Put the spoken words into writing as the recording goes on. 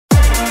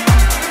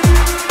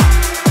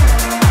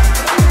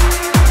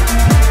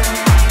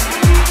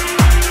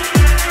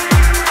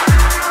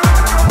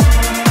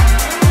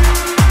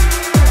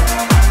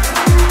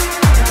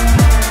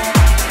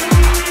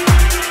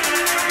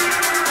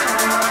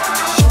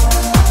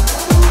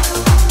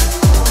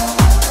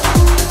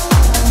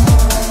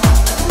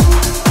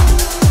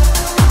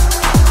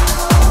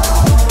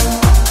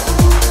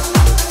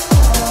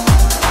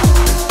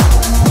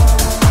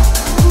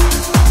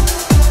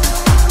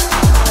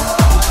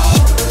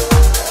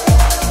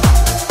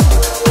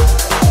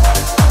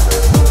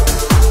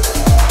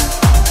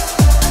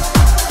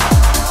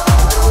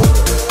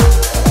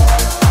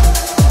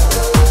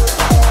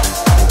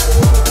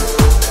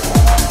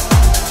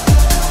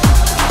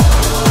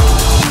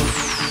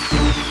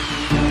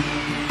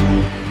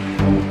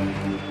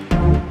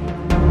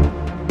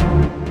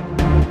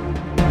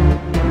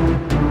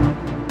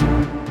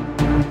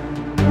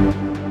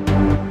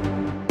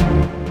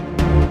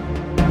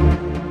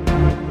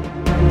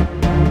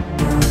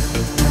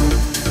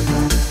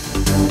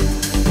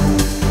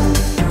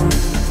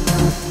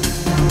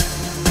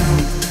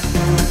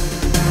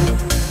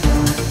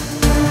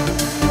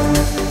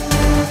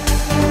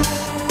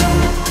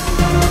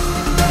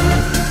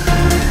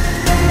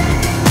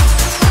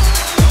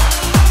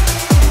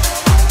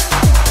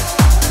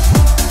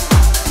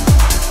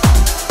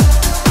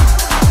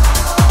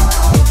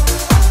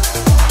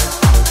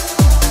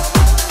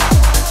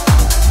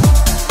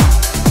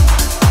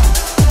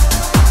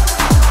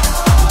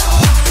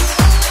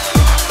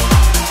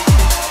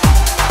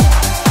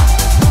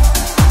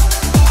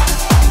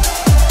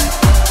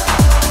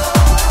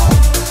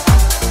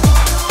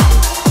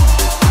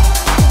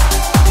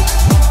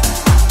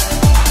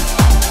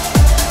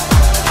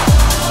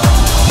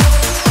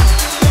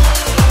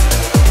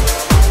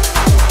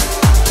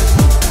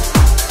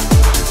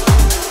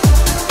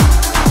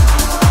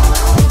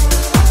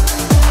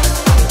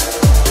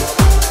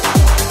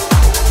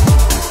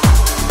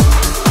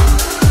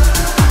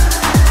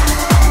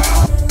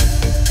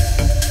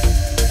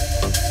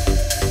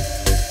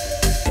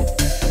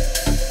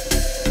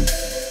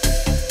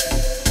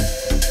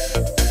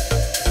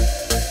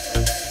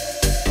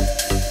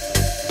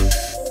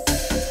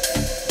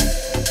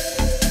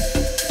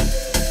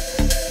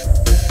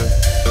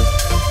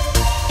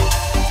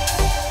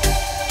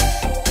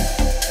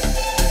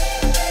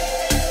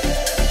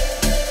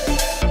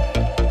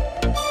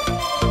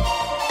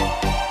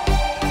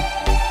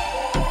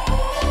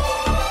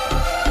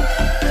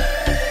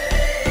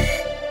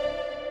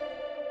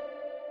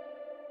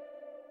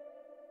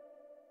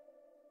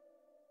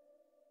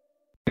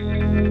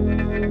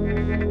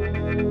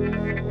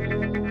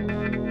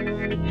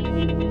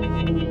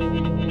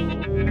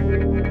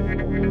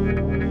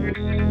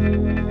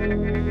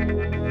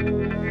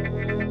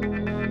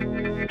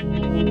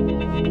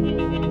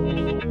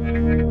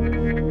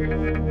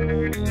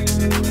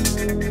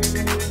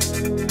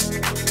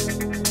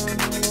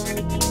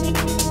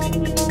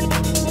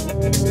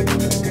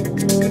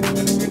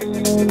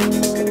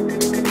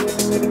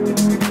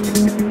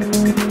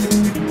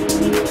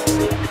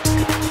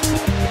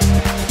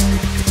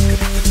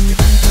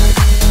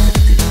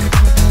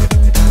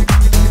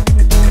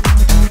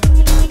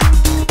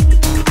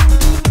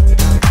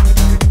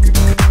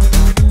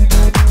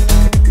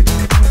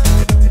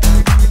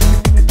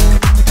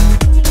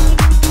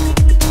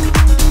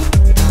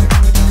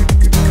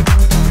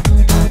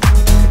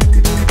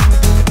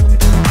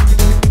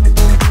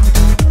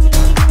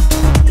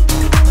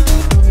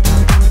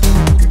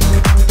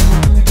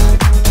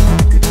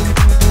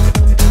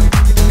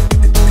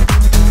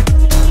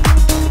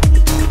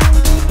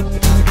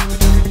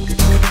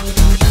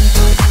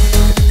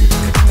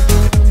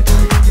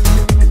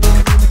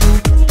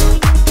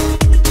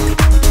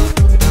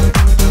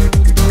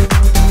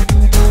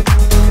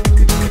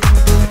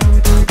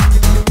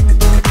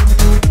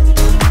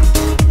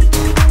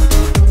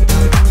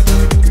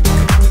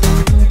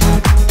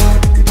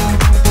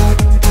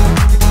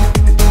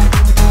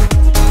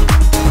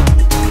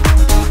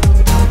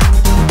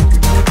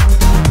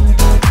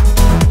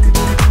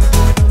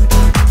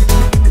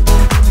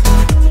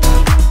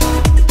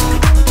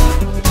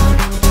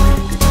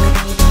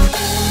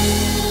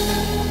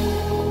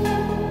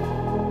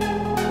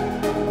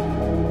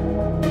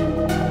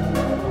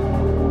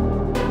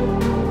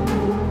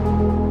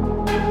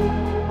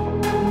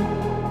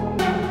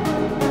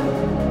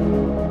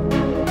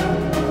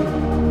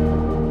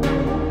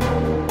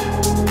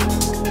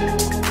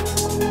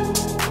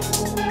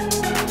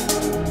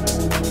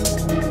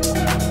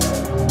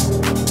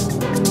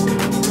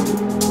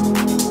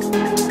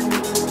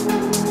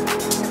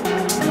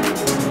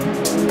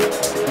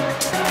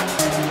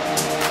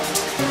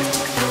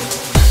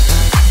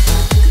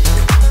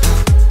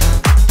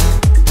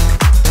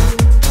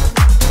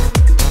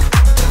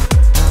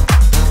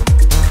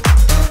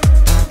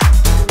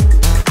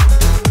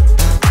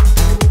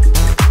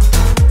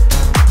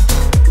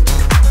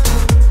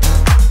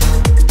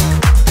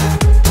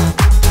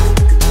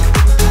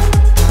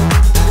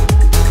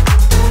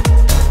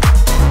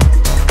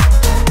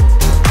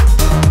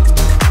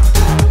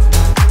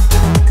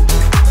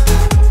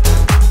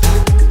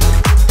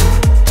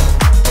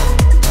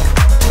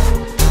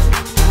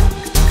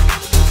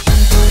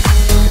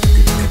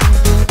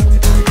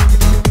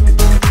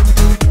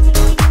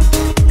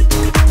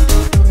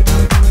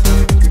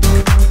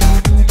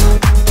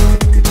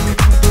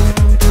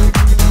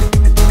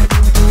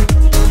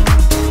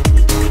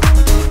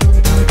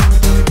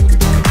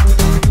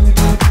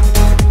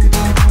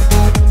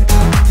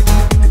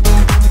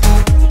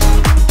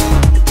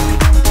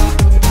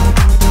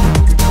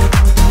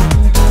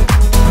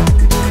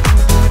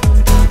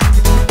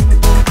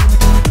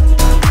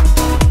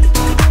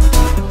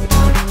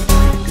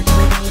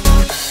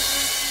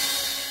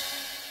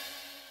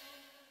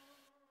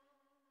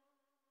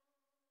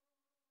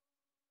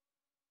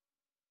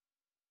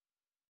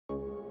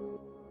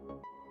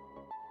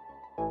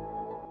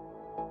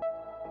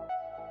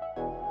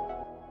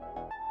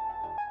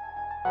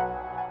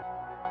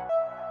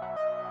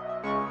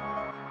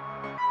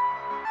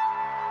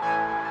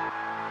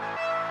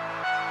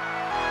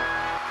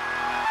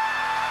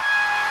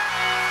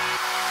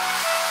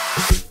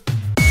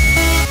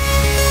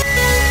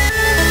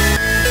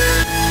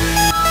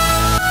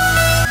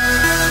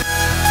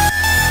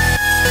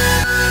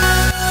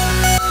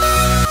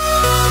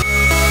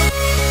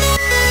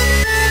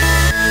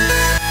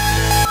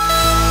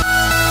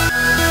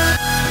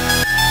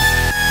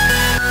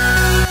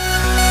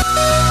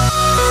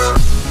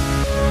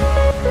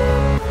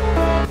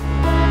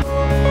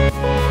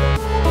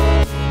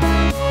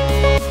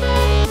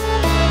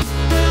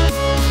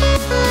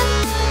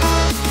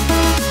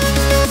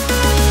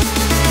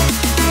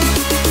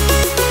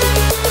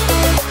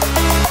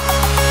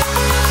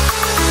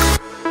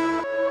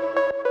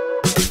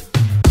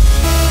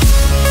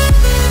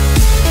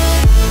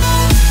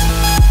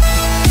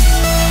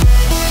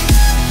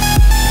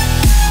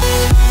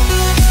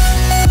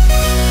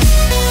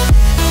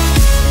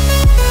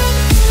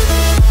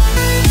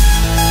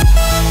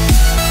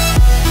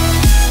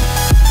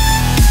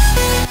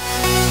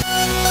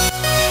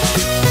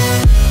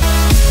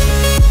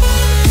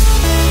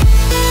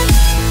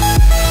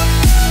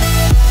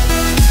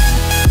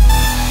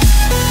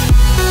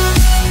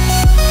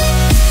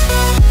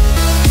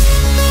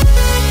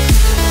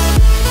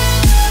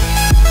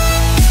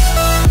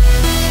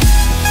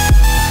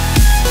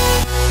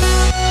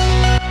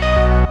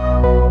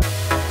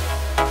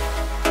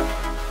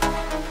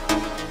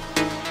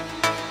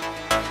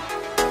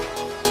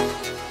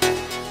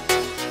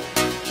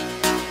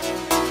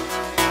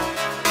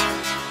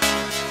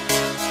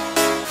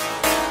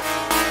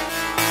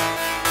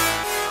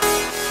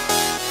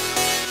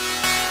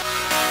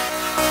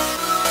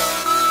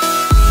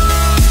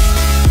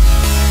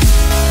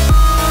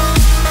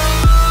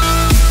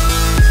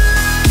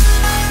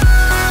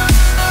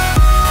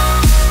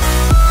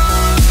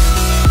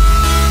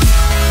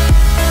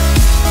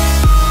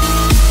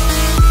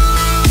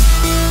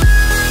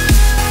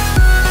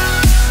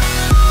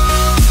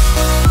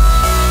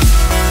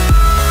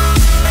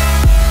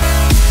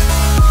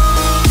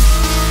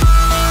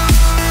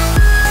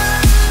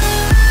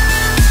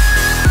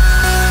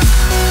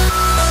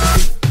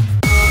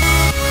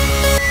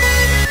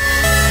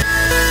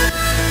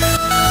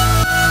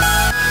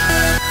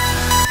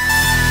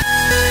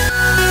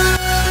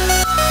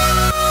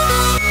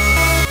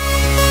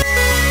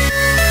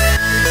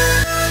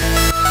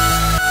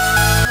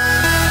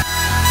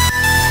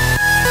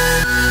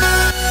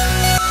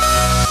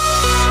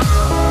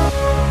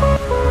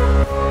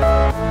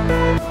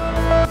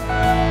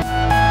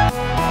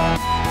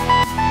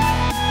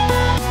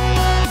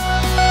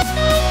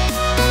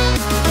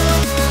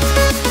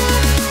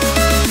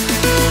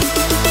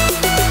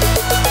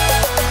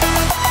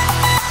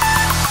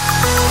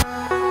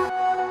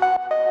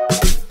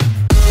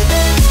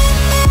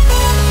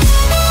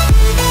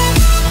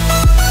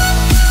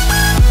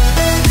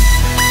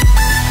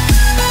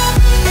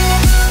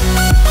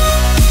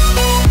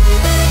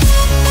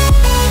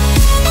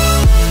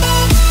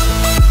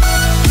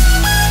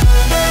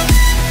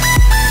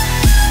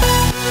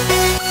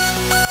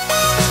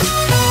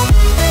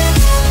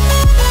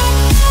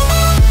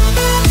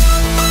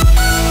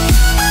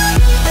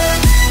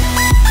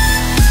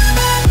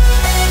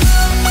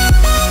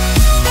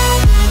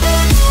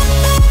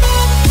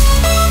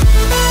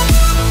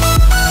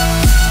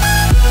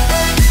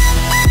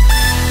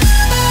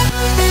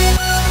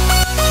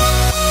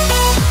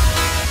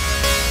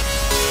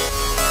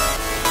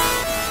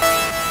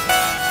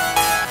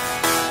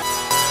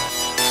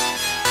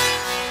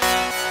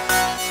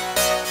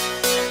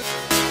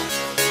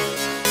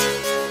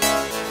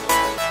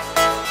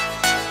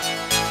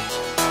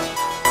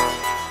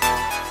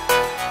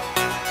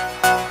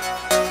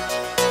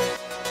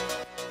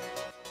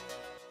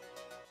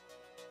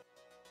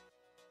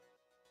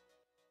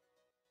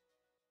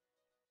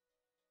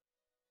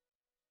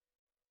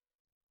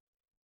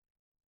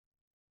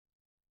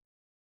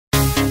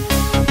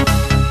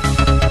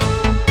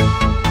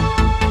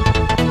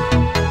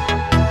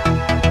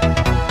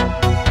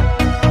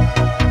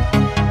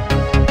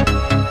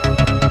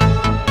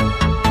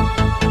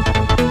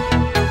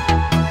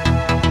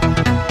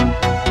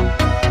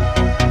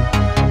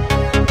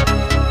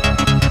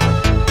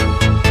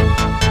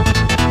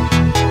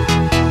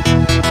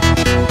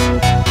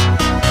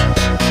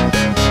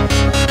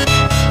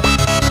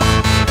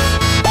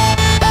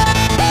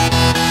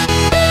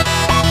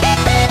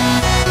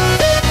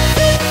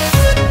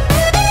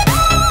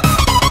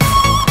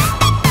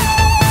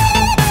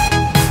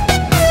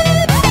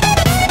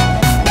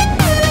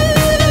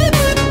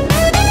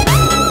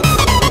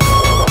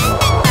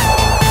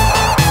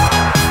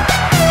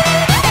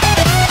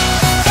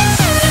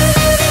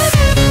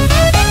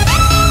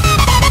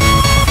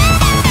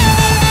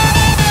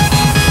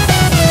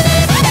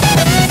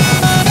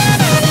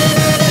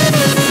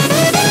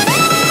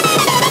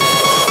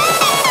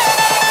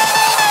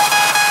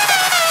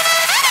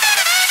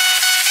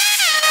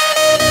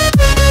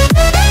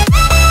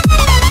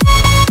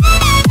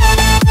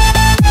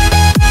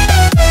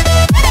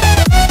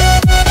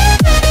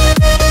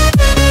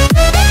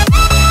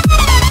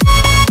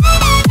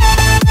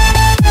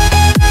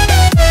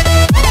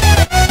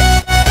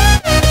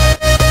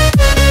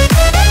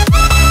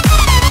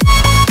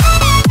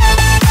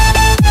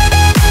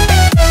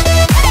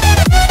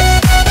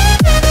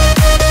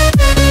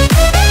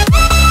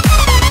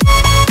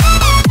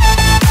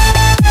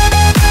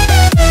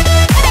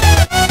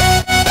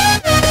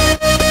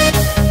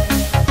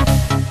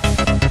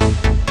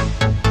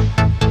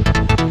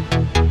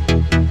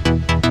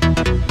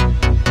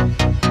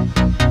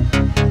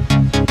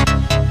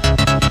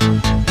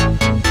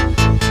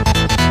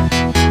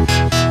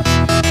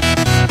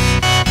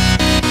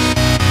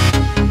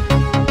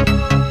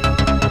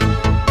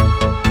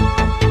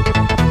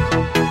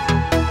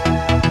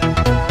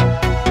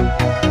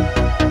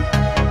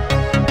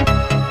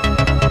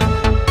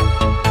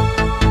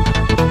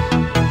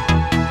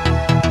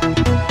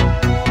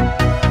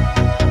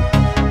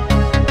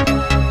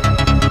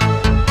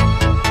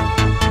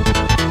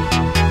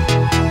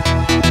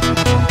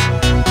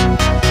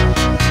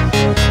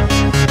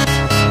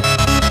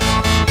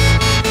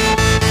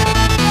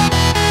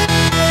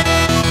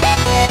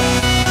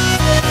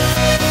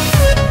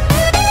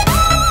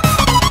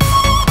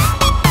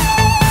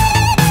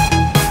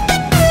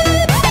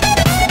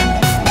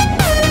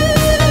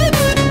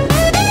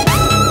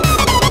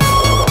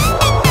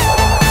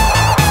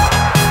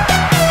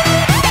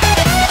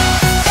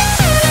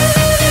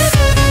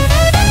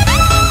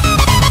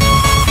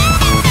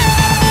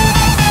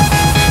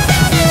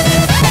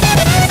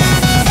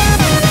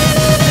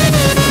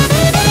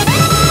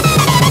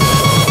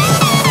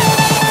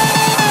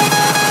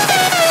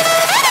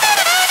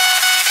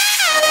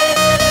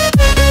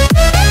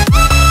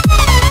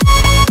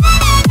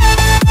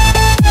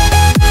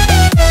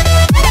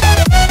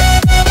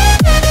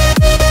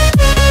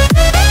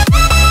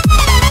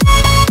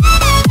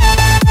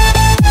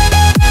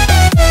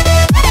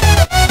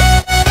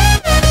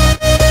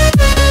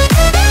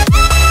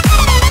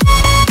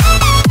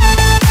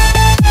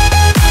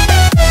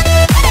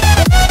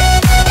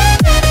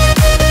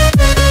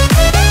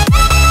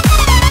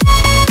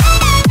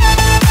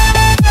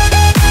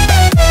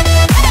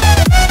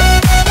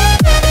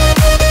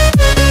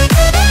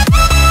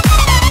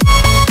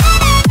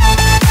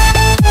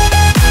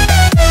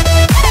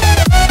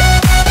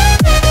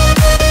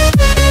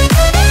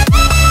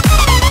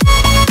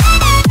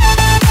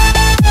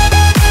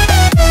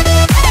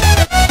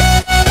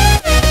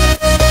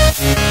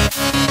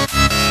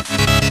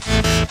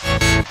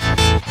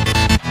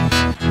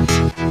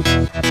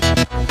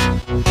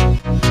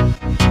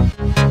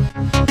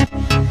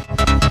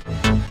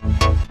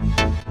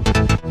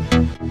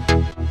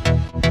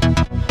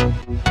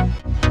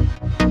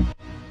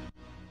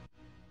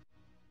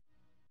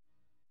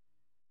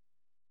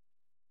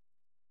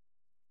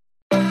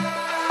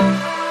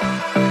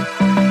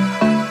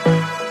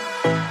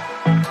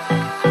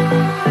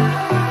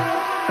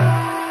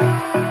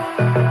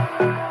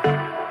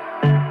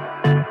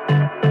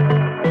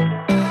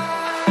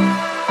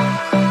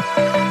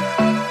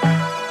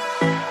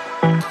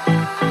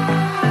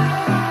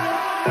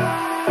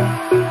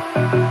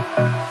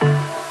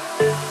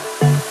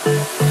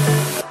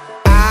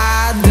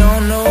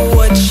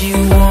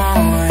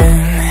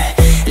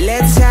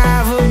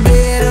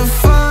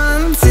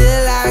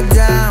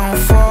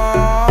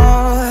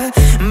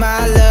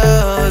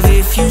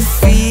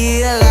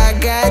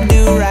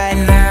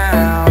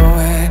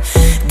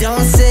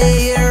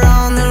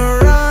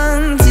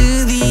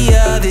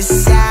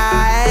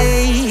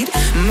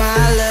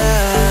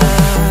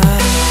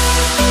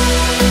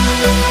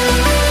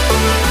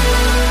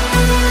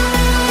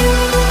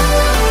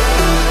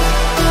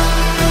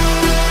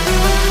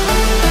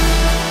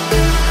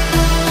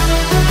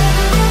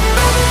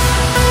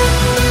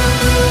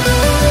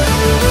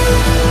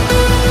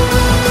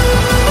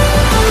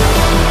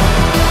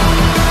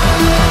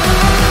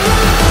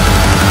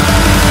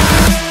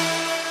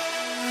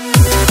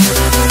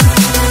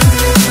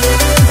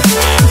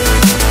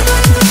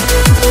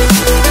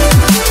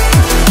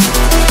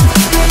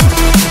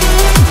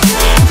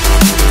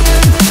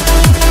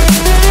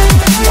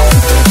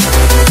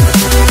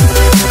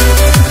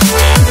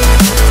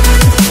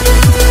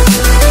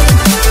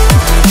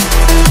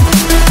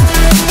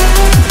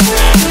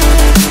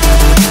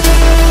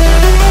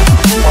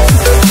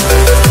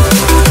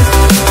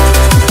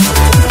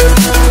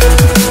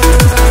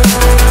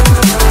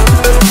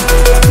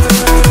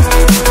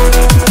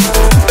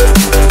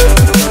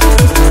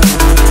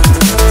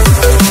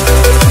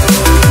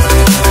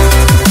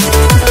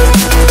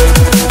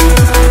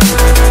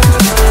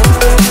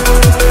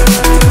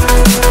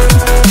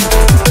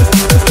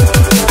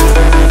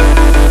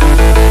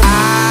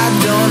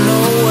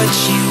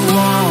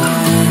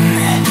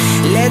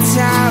let's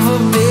have a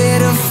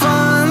bit of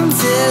fun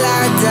till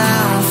I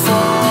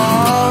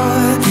downfall.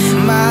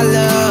 My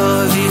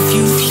love, if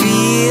you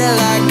feel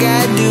like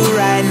I do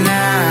right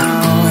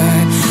now,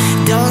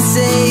 don't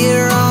say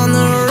you're on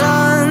the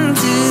run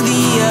to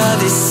the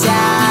other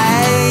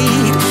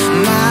side.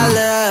 My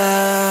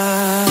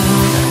love,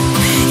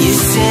 you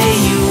say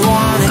you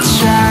wanna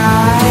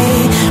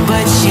try,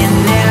 but you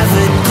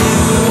never do.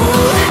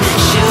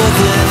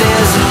 Sugar,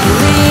 there's a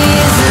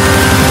reason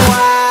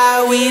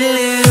why we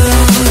lose.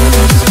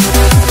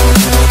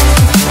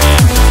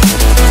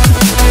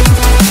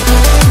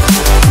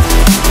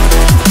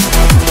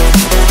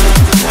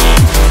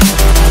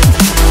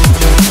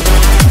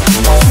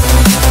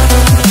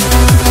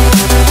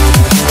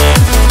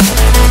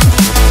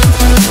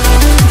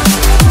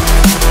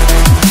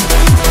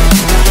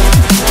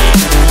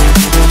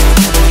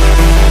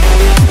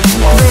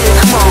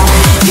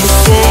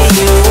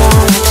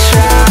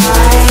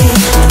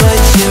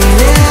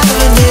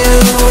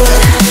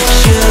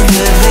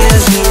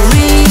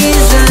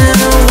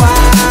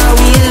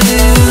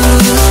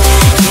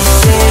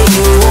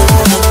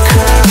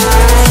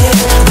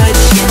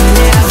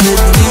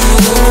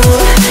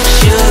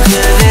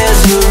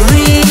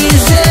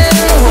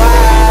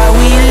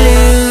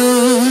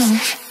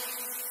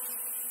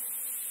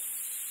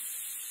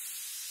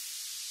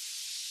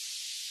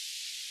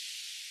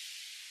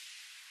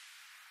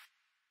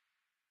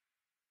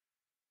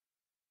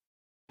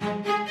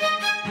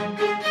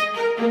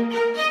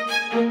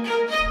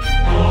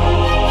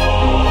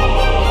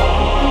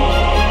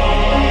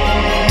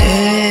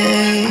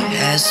 Day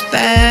has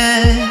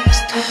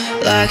passed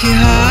like a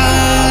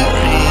hurricane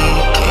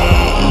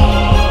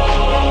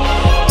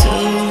to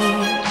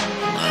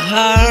my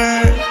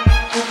heart,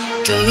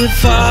 took it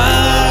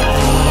far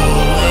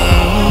away.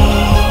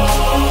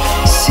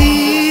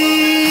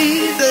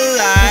 See the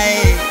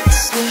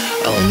lights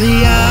on the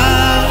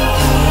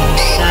other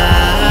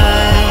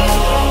side.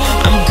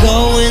 I'm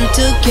going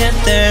to get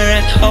there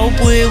and hope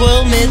we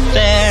will meet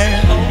there.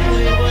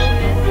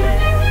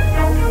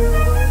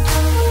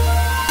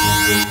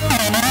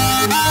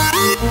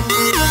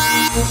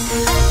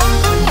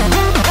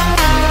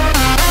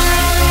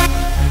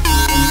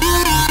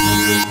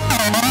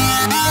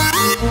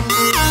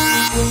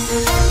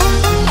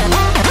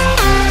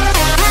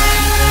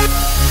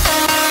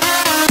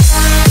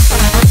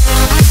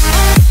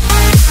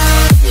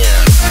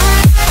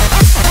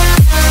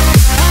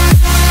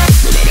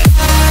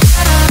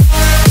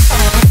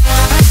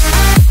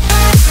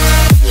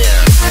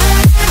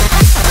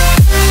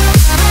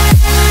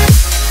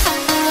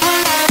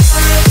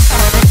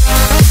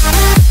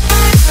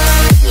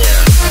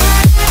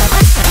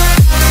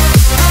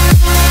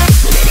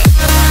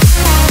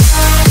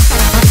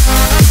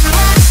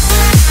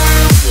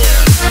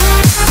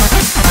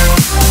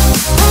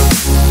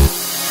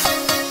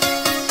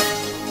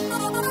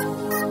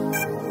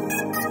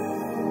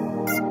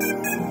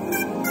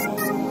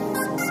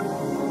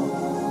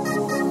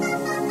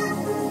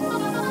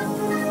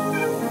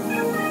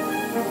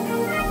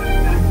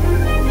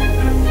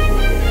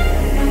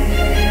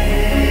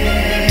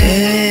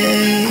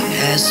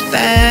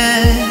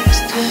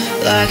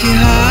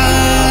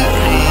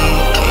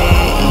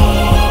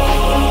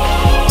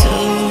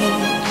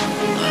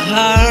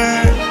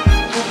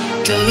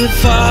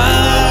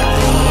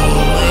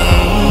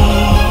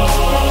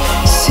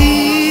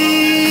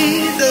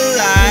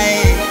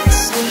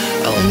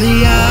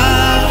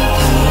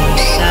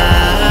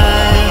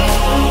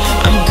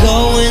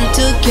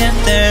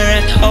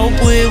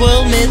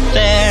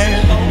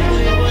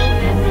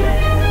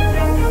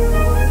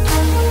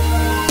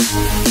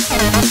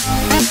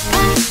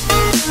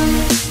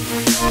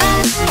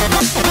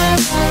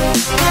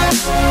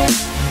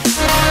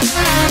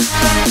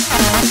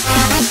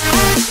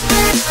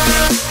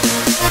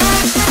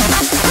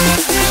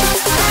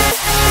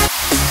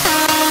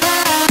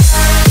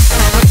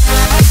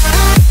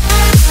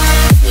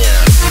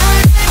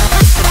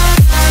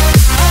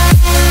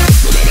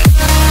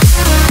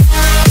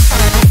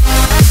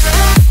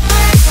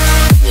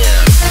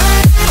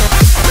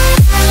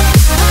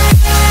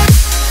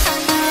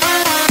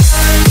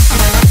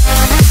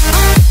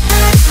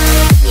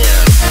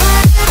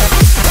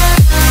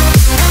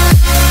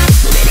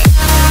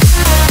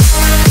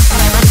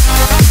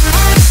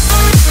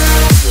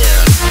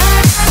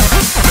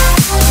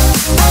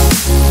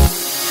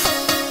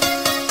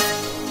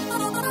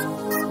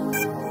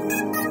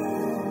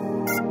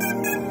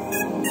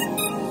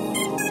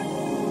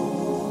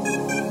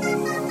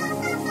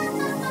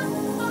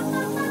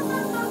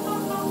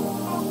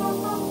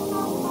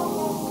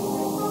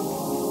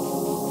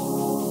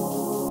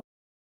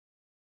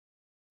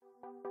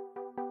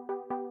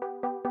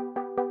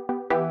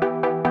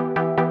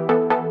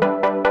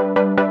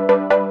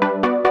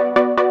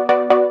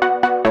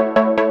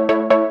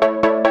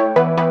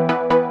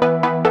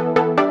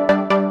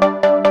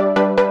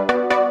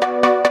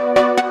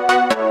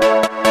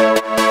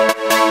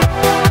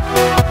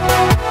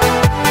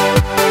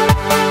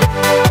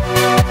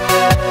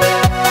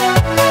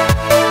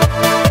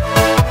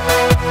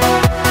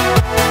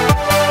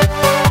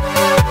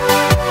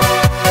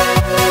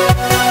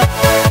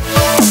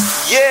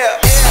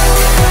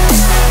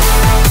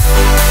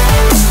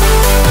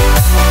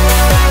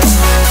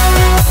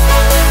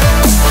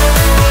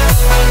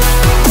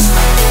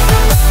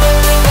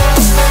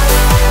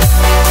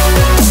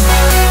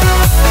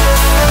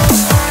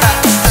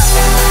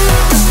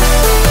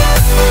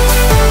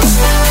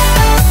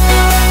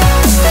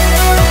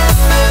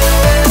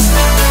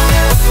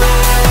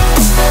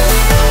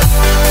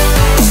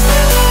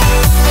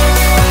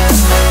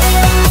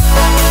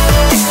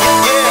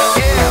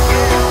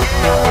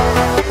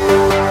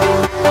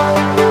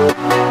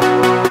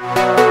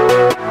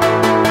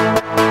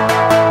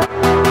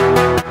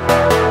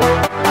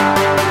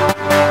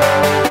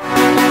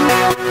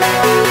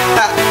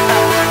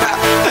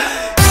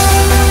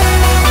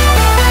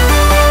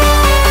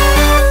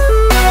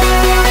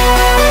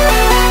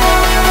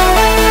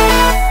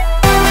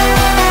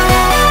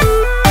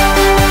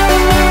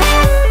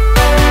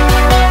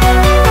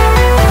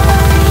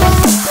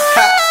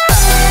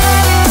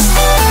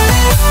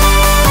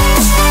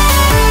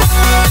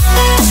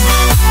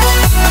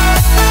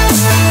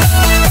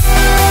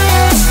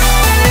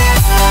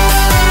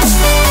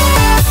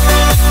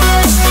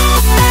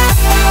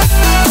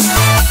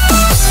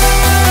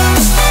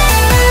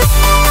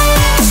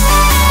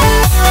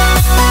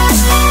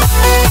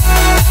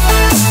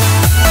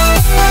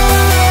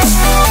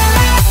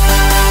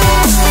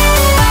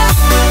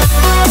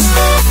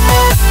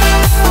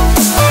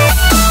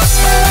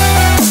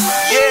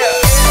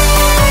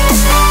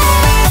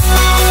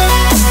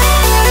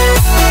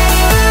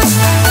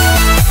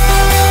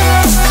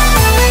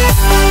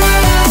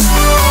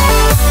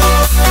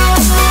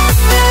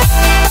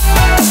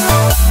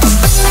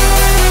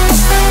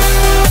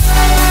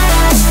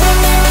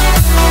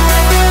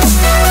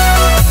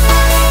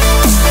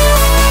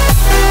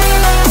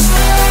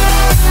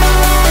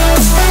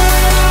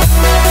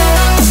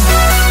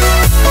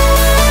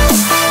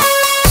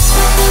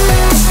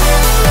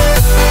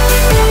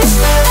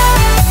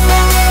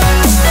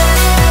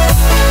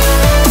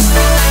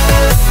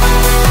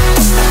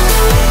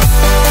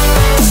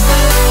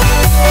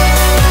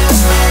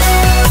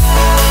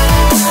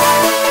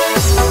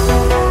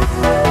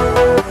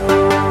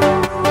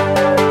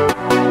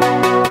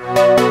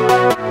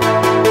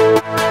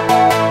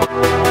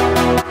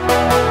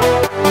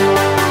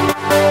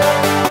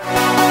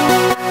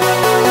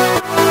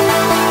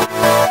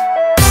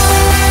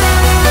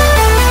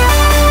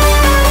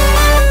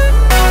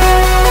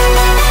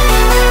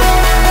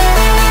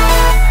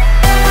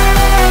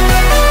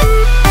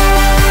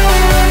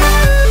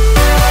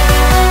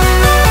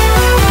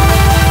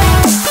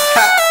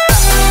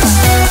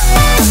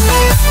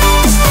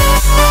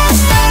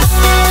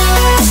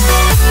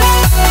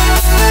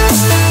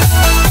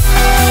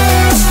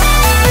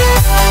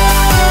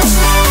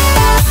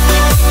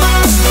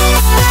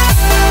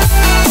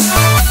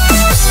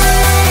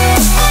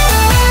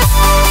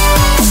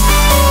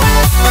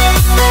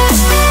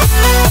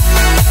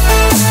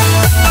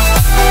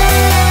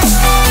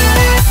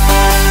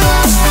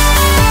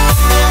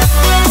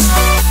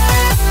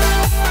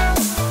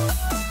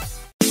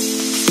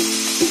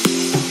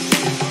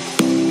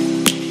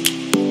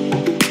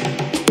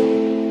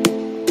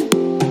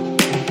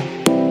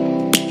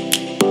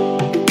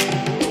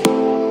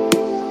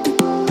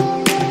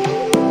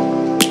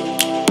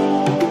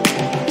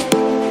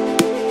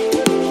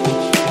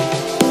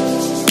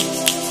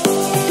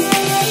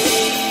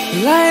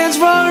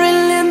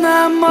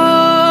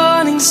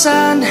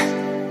 sun,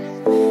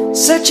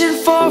 searching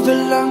for a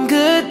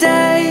longer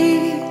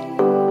day.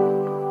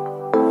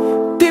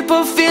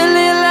 People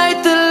feeling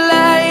like the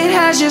light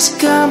has just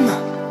come.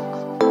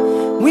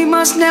 We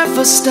must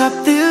never stop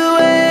the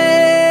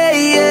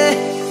way, yeah.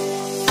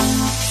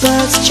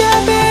 Birds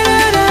jumping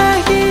and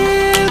I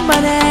hear my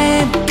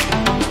name,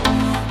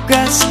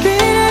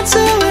 grasping into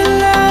a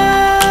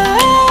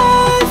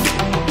life.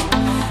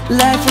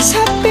 Life is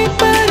happy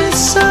but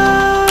it's so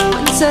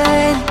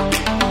insane.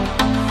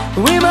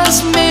 We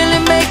must merely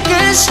make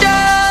a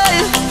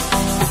start.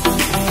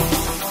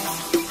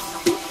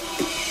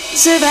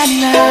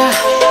 Savannah,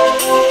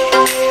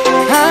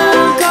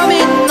 I'm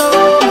coming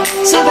home.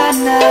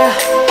 Savannah,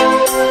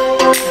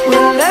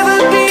 we'll never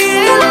be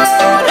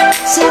alone.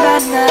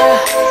 Savannah,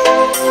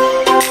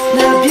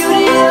 the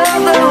beauty of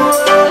the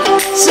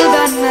world.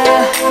 Savannah,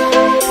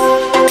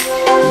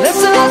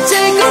 let's all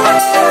take a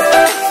walk.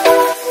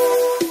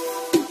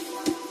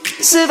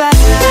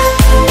 Savannah.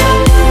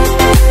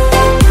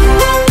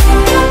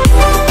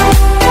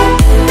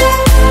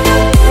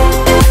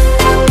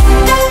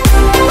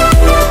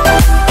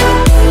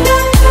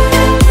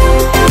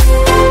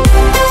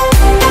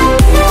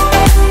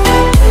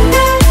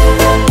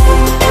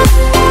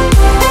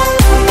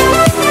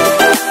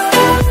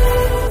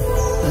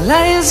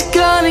 Lion's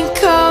gonna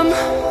come.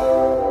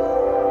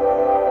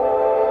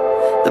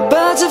 The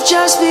birds have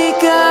just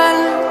begun.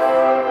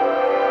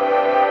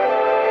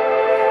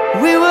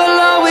 We will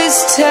always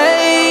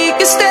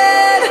take a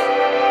stand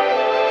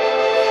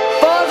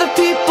for the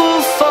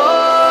people, for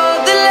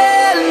the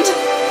land.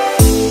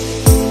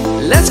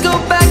 Let's go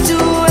back to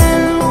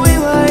when we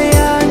were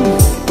young.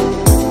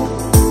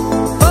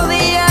 For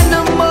the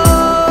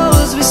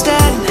animals we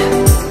stand.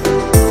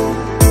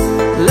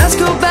 Let's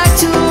go back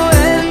to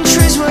when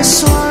trees were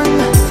swung.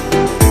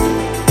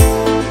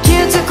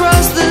 Kids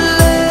across the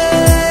land.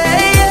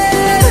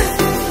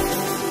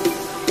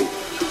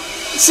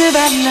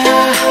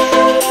 Savannah,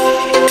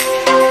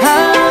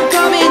 I'm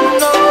coming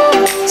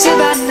home.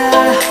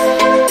 Savannah,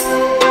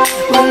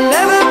 we'll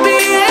never be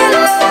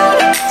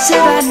alone.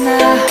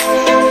 Savannah,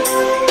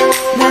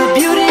 the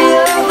beauty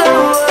of the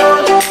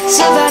world.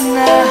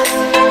 Savannah,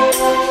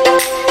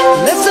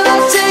 let's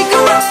all take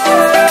a walk.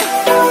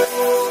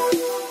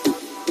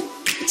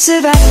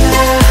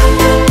 Savannah,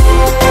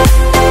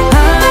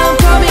 I'm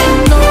coming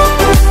home.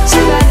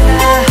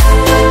 Savannah,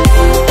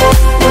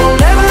 we'll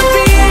never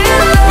be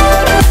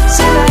alone.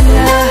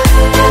 Savannah,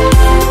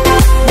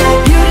 the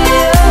beauty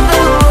of the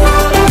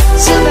world.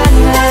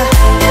 Savannah,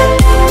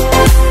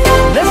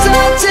 let's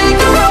all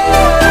take a walk.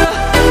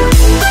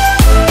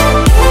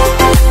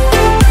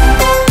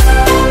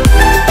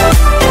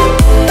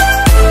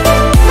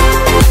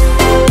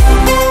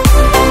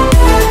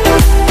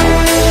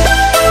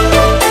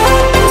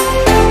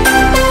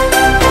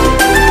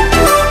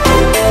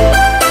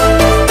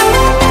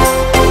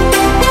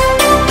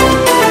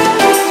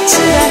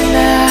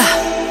 Savannah,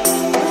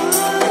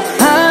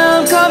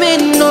 I'm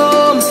coming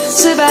home.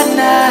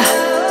 Savannah,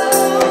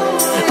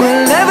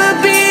 we'll never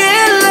be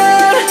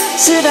alone.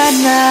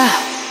 Savannah.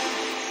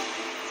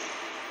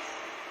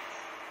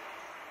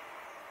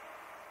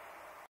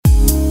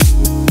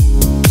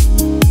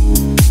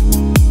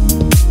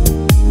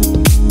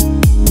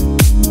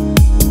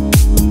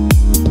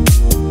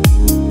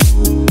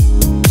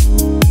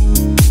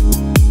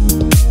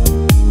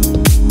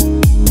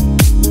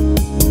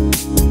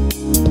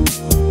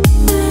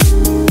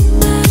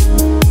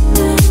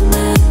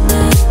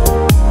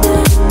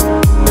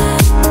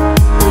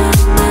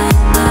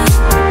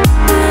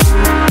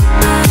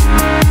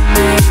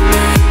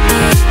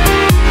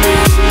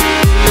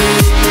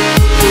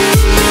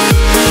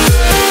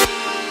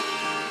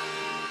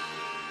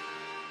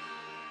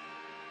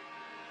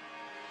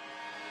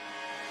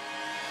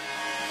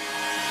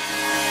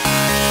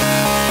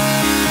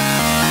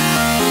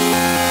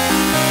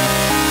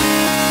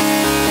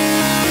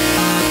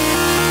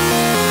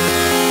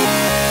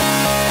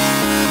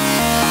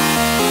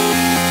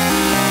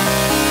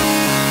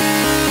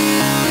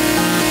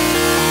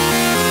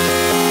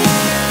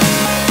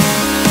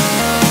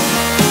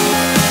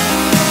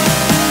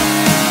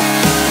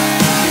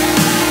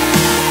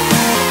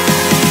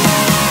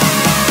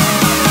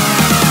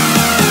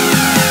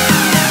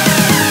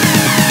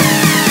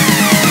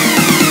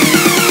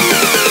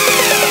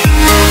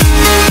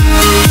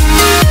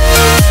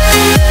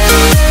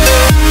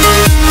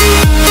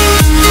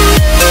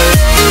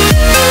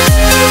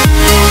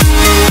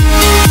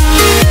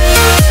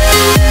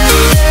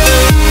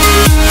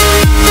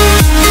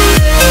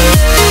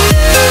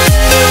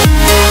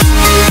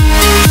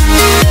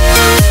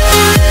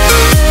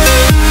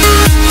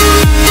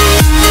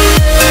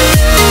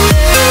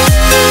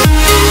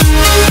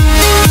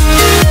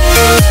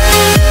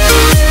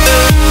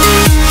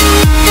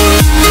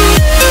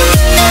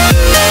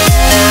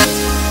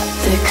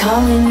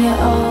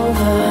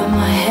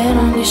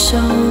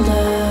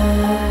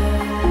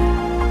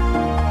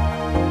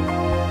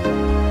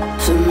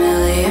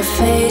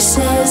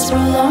 faces,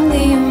 prolong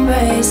the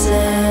embraces.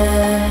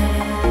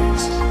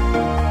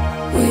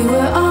 We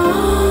were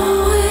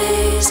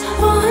always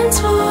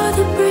once more.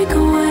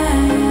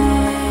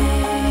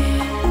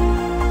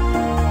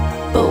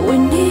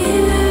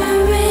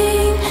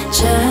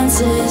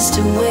 chances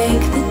to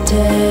wake the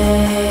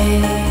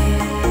day.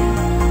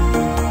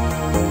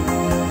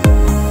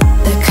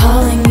 They're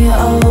calling you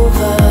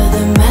over,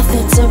 the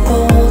methods are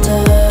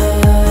bolder.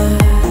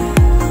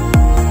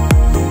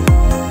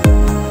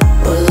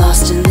 We're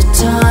lost in the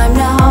time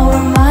now,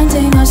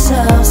 reminding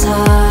ourselves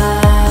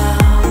how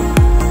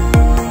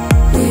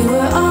we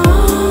were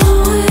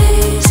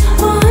always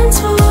one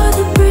for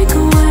the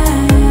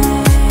breakaway.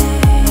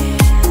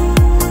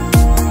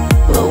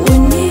 But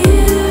we're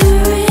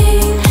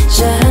nearing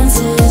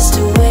chances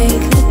to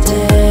wake the day.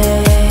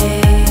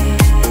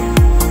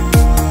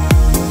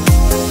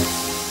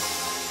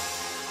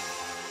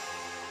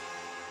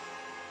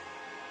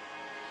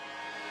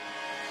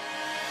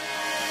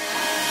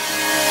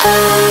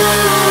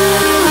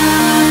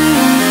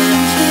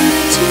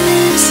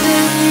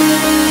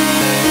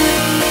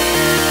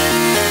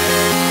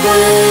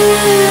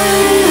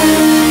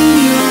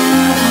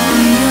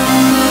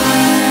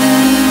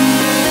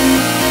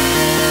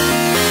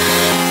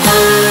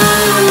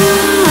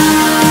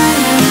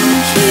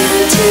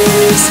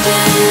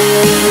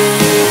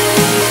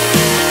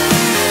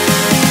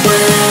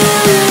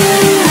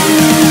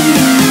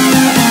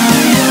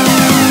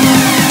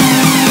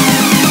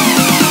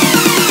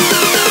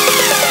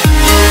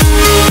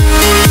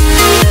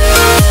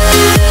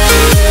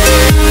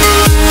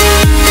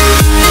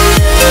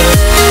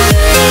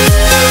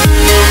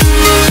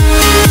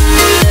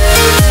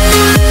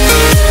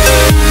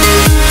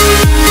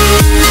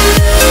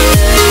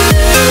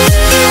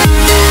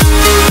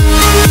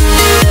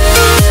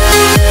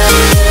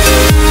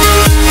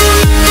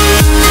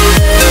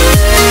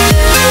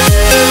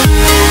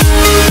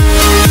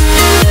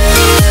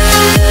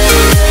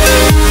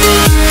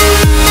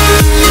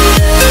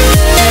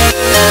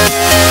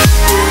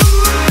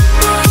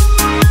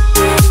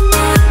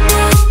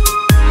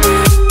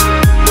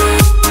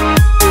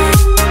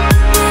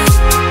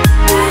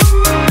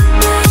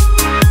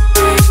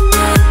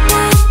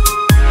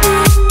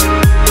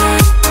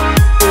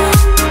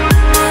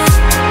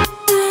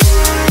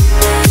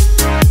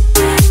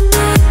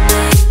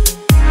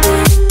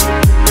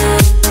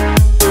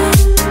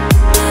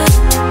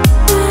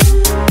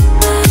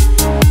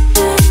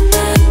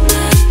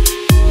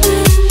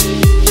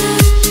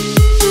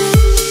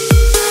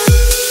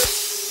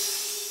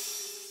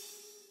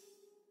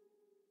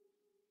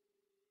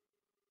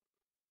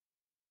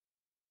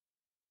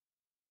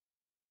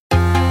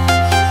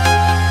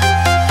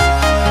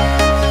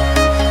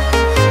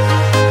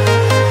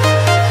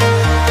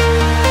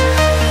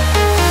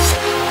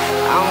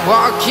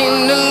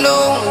 Walking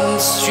alone, the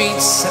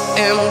streets are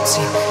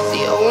empty.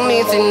 The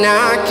only thing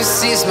I can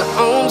see is my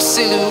own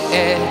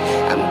silhouette.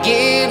 I'm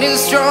getting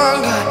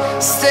stronger,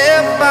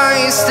 step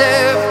by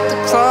step. The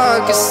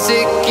clock is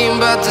ticking,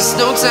 but there's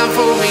no time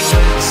for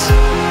regrets.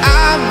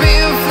 I've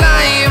been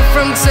flying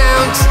from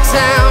town to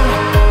town,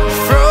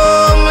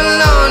 from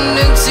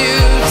London to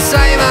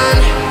Taiwan.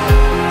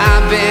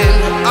 I've been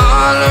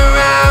all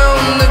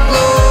around the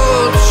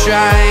globe,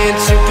 trying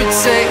to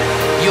protect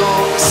your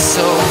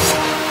soul.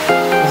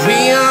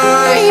 We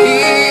are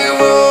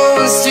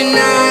heroes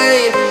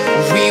tonight.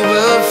 We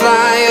will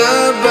fly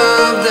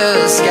above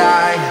the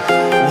sky.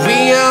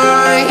 We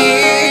are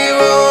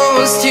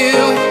heroes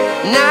tonight.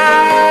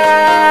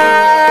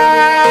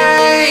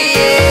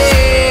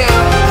 Yeah.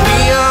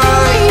 We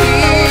are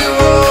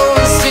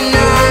heroes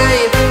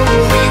tonight.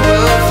 We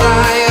will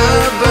fly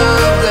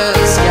above the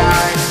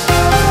sky.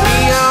 We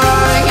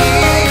are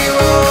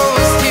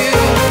heroes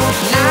tonight.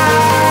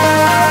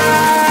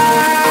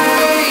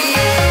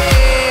 Yeah.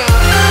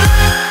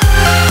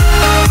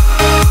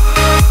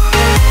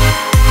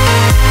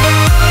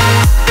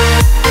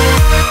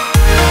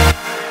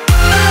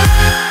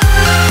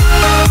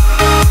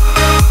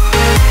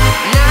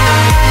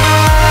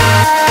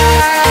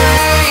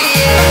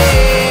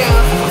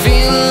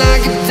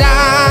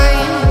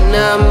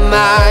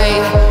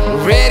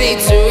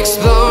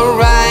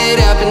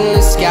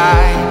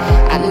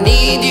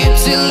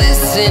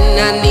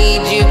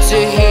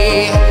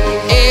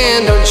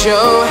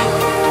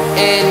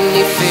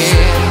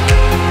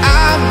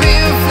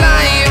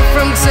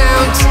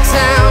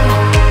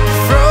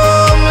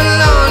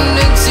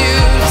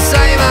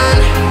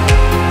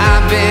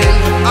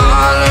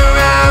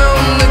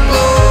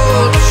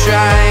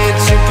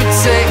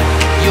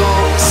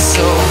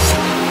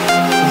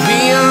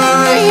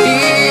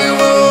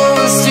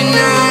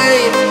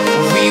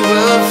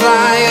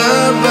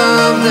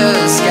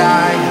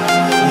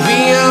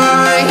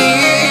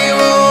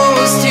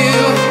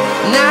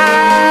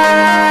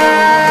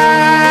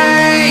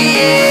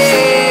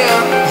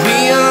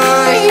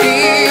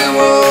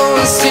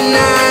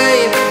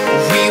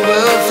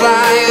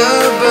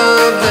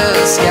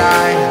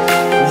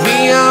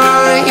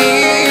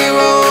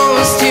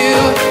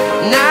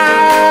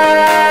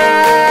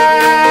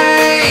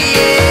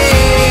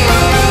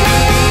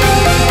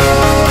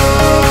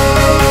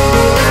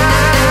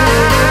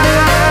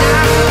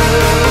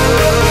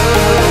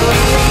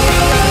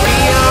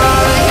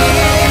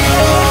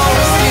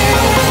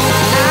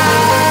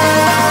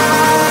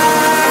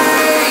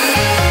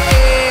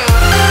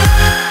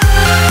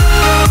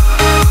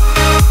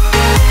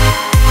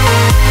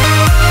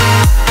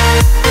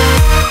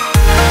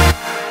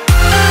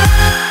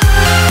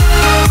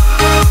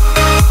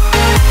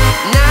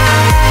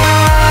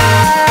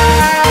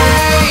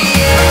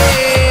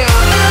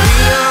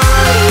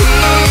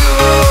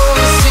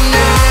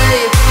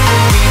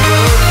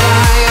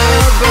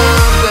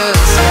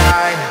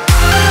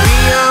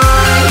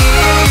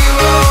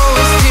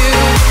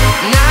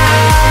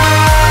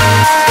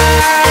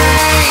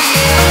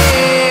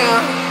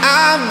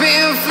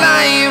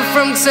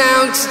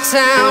 town to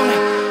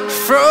town,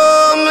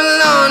 from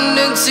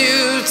London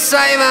to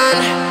Taiwan.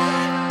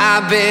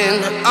 I've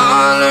been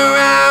all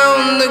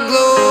around the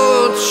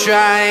globe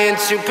trying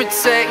to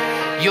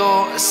protect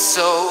your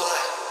soul.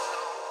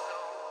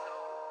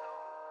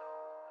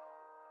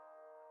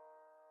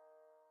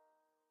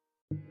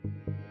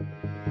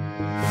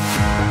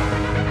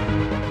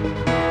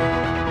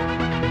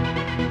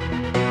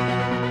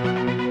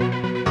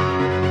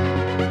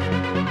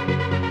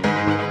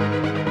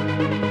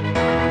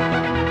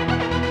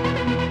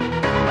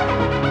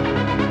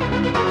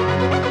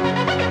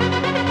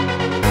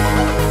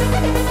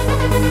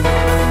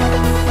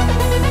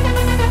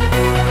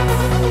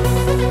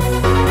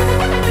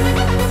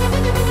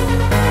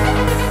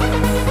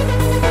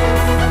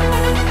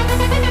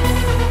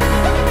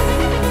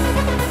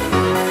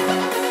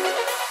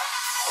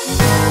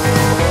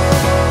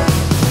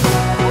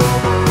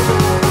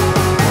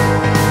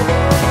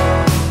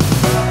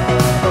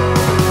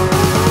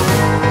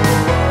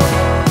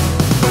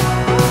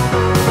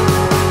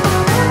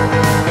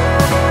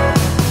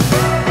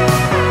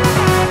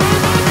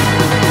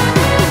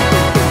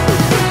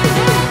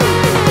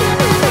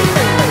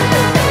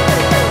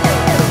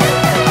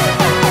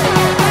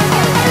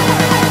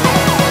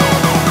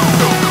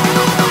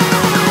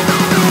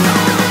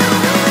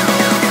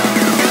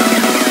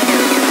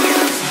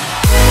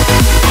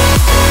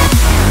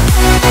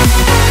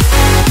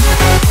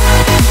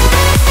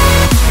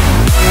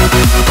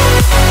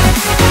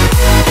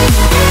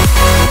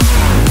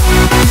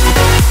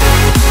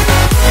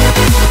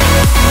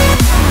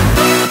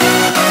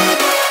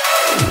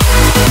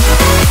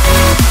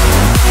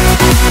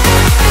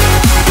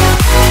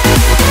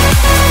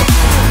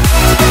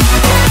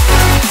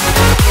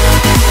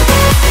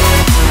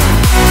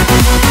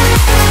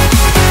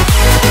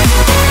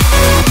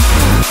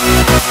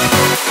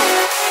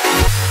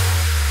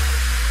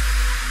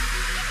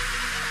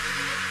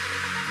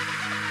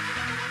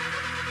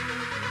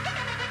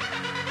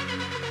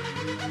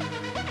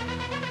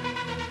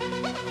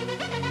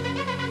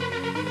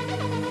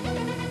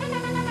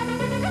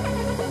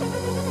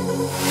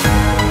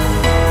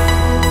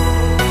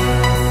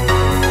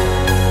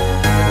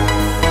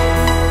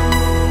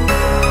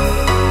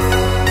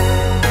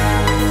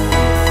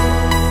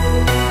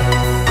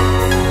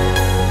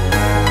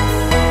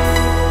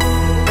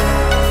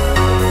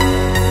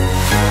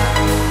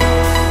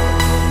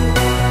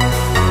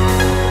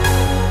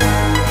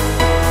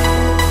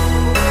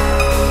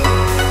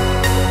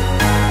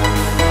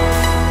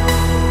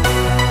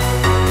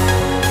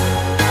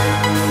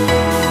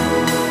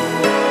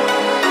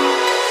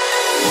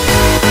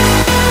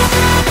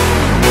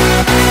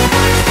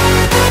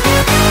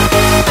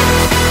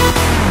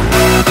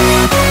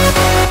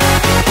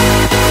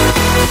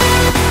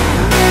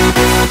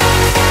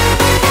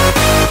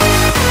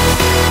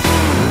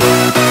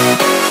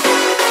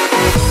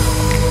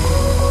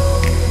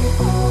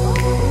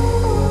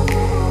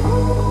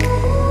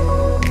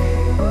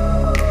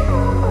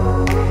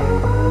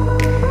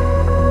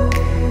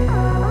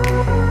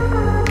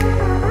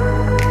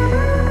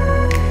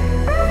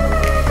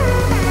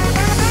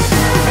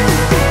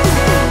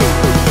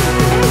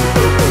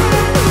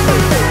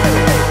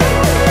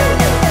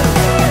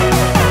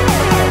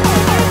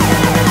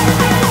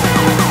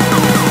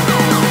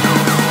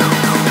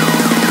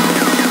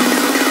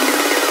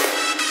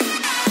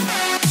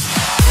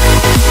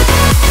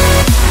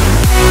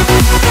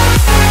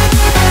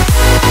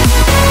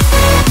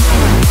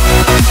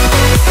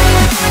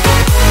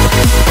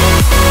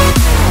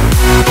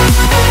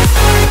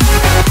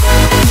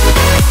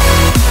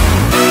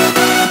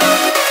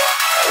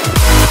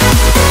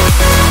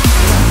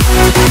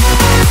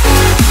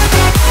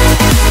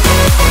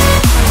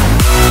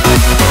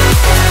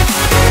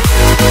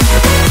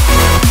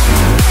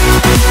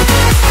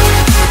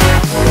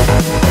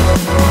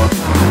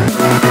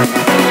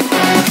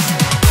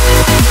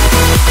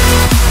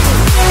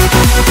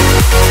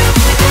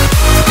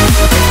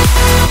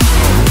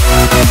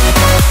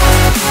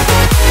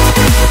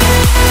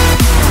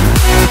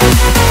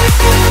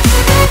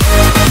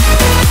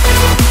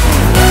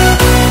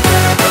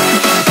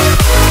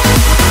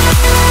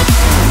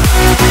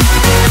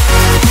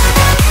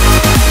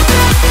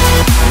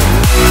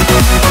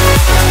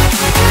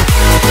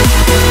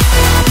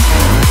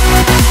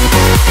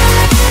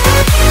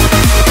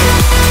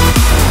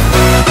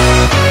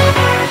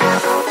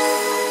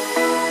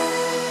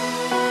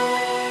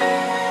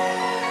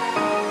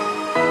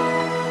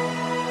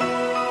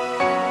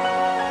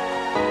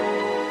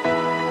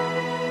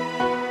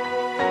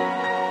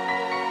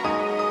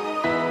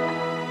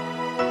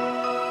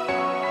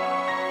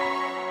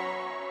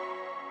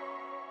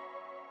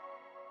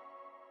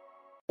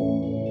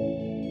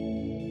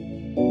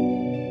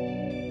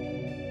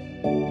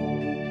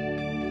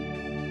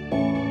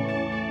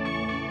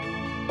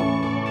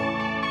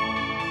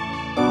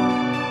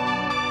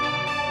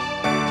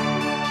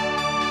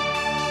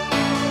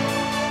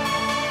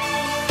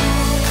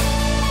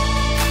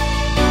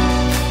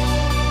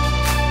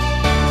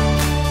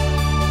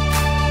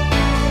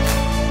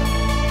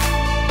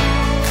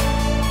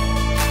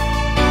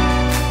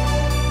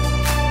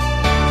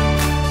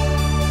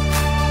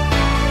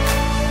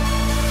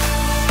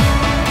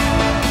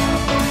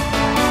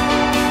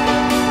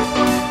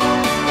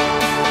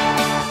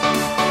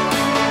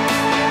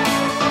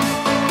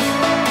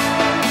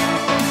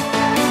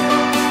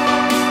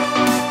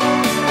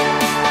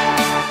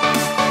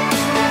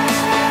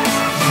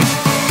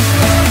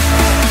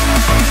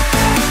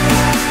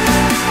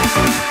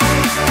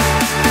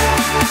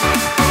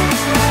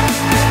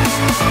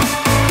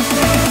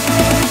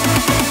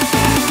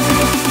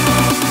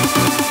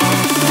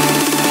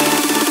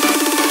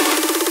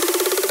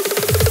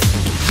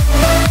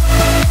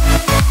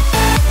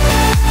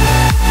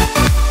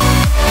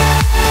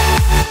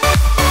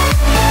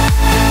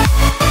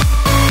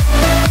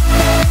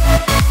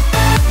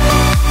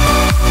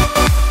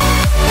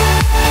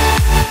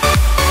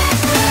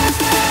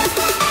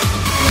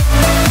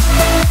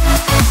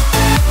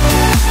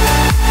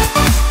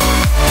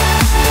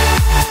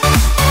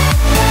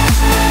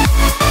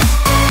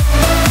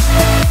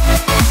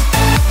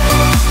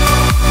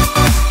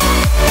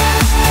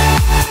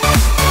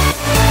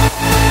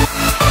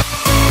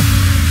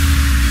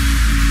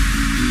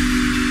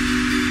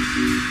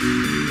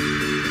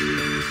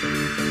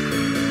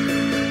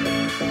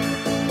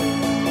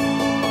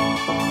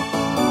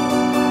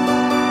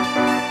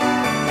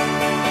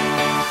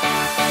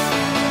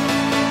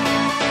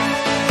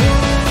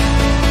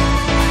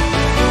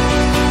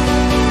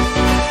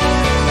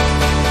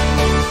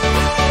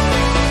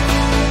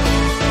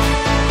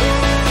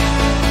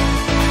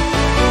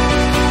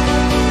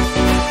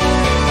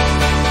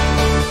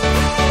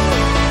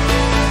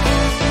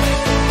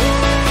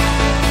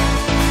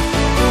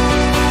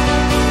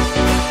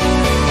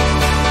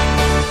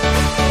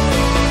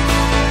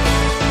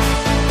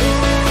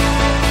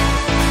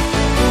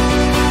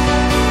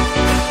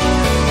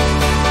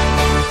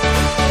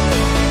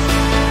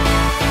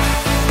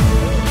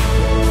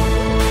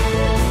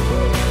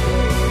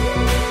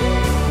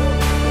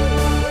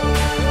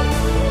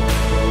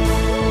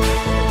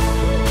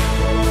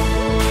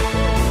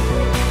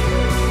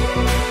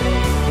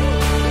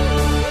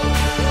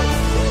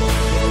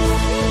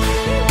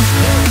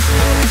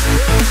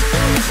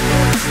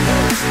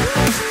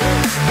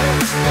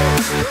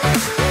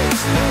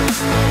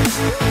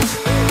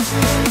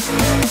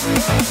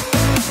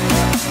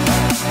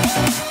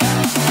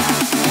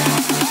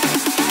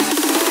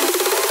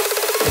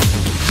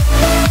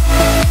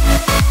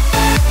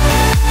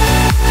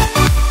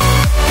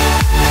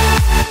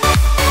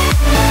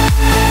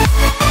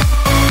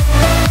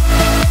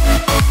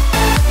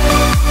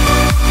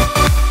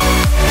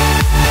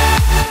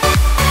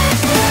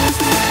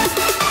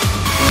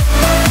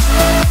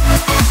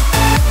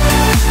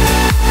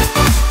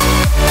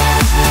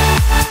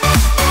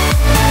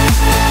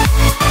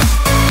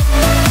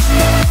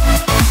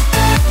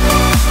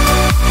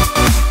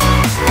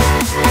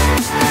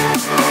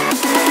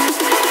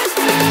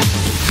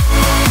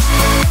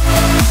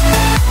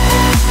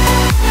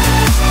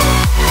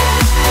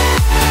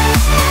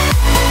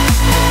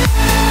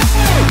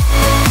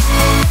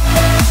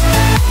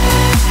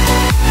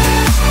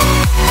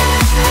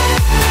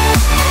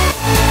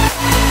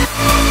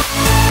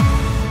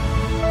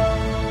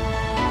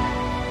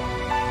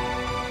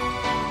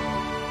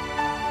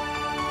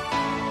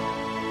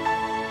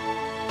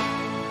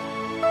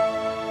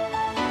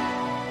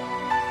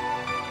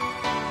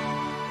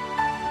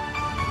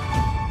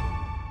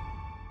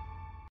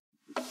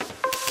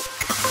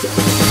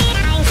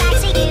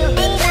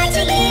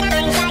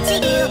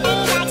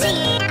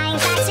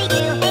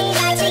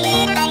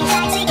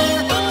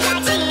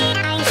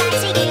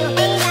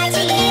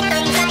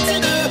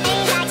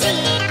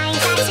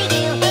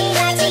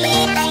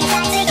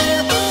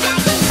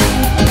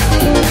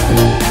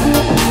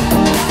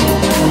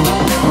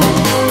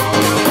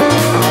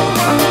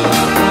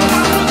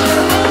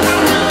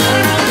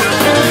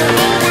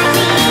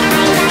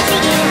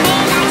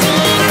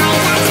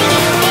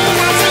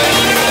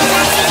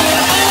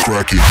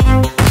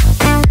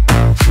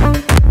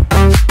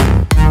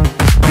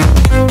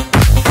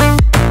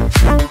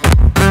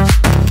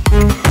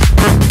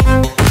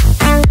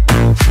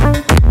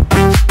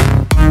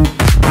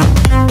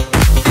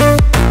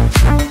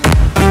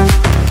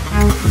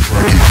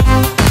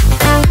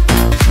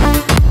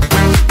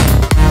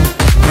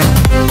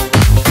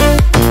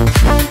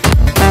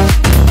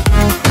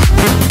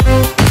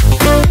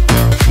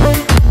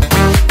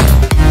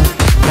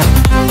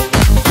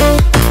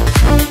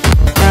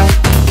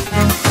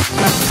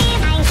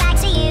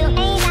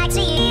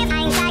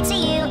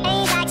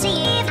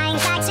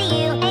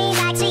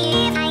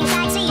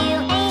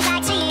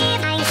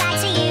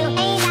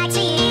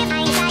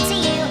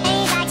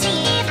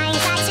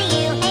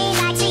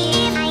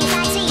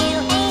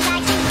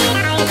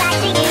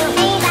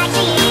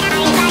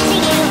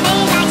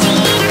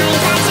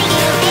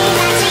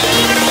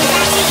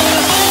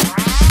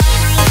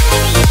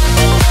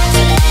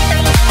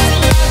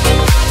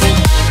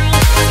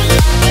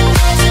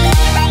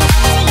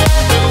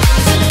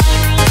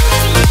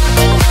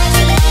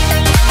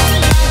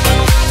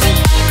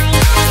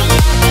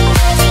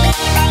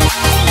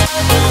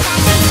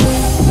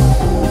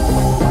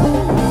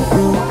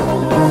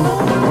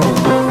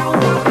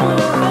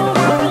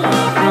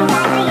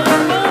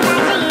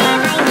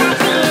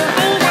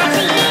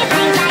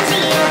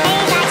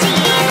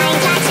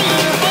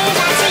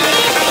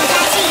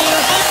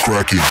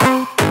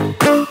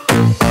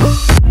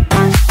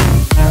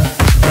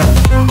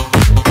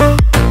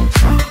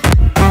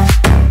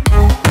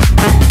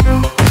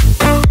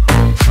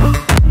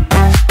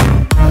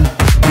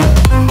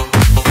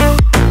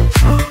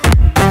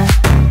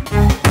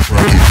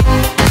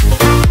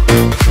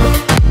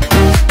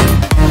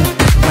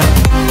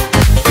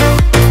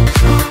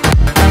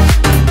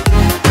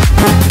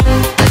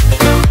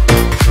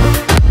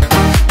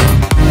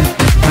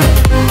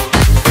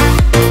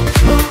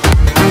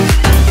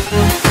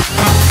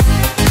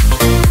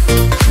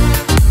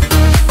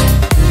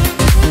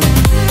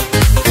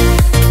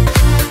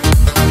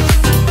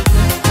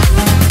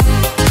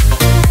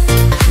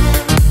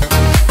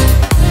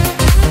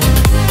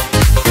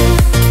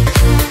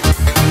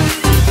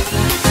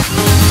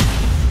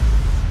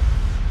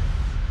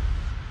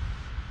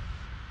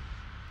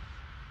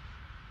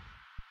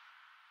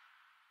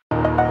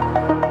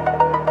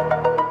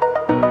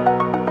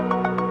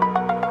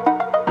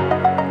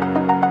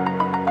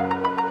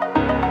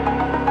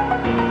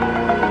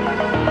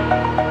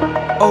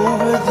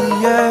 Over the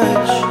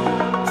edge,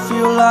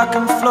 feel like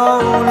I'm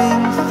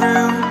floating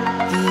through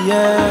the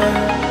air.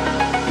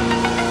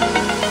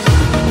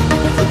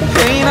 The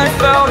pain I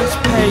felt is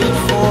paid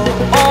for,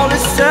 all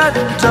is said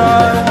and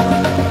done.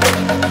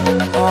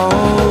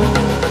 Oh,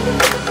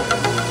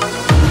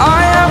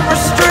 I am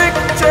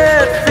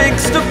restricted,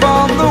 fixed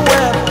upon the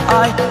web.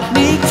 I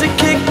need to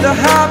kick the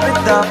habit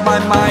that my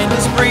mind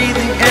is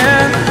breathing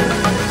in.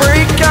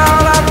 Break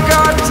out, I've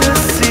got to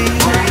see.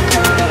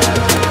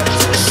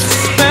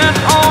 Spent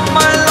all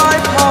my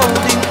life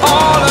holding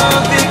all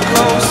of it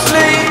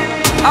closely.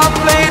 I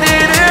played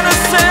it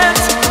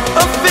innocent,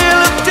 a feel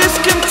of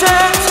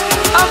discontent.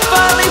 I'm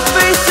finally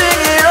facing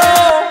it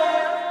all,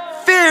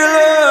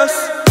 fearless.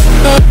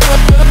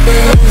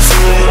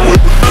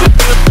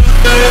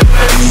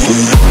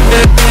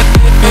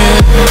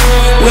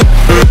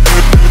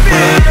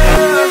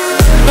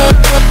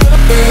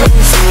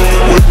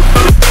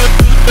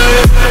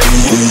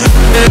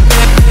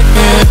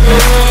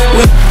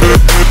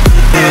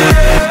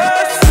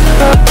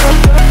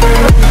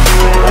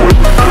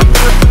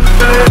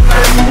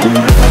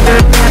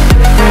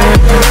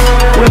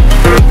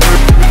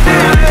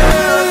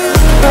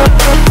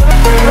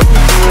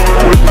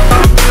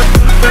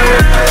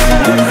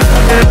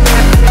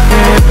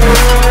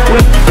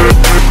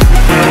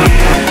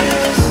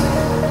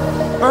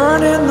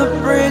 Burning the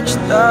bridge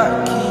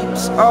that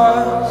keeps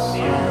us.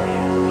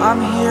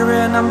 I'm here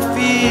and I'm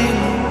feeling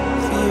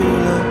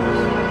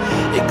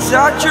fearless.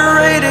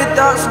 Exaggerated,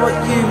 that's what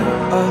you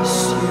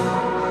assume.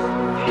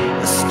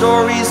 The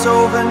story's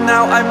over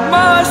now, I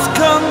must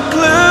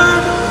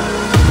conclude.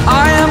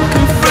 I am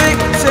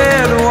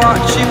conflicted,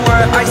 watching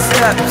where I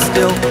step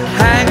still,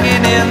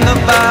 hanging in the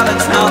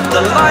balance. Not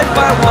the life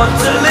I want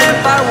to live,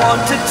 I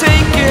want to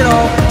take it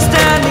all.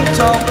 Standing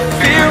tall,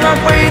 fear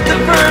outweighed the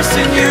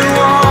person you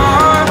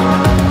are.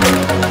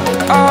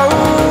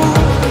 Oh,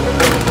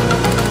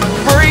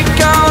 break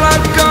out,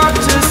 I've got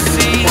to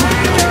see.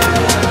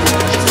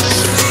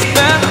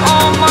 Spent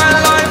all my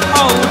life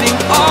holding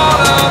all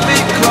of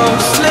it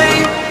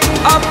closely.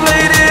 I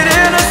played it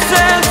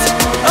innocent,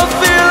 a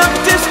feel of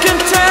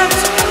discontent.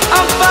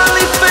 I'm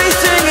finally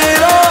facing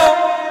it all,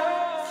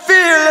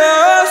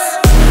 fearless.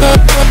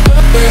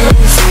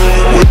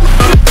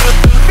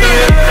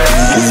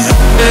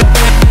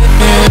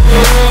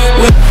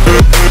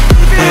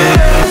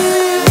 Fearless.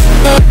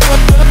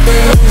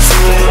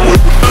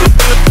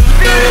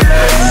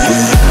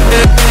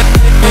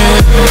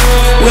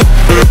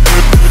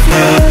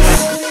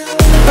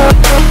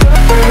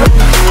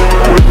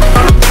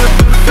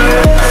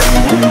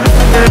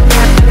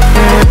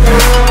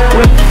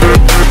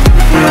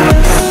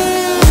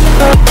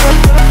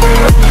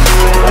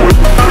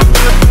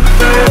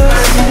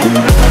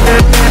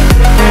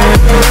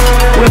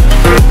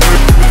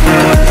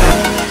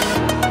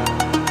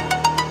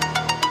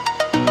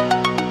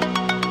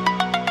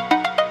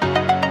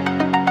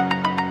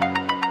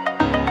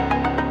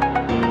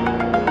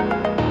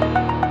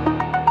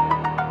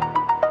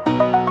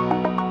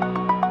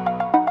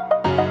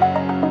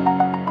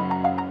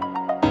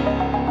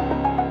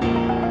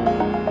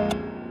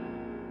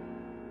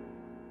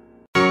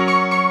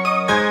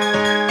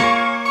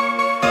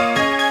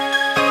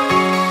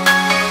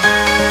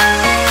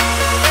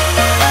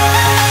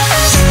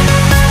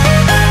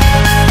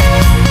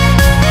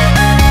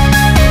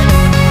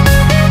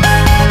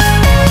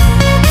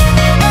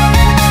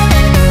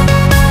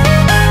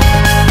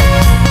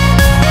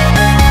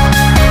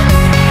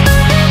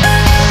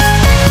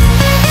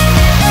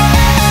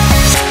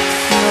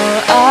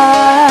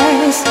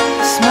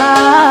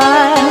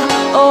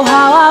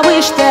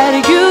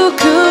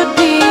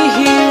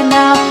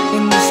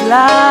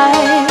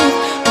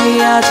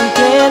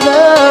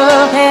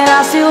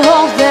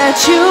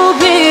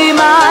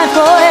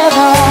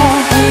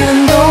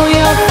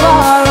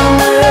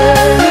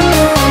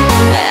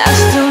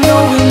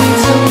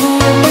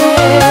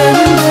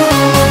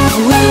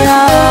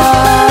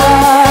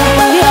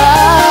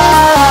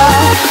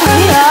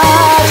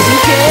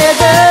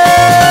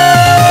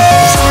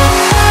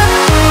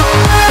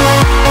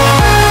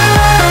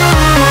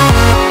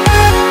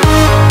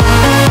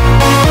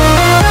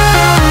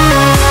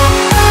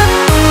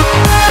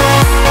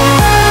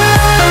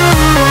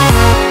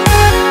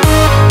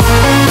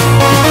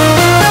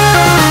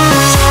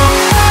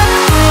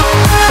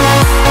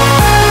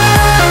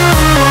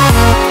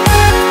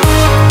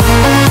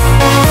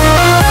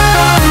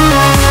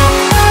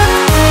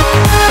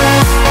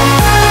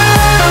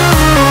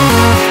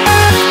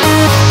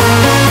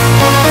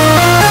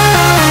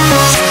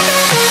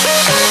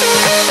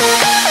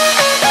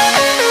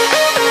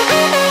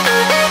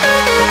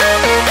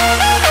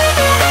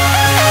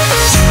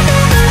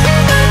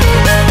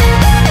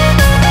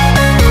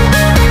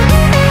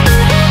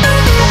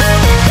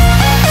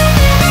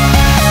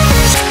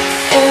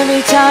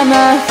 Every time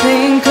I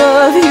think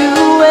of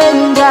you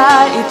and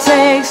it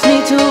takes me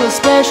to a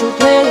special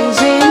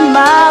place in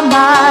my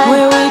mind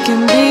where we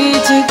can be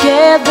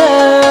together.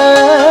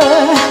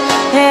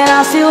 And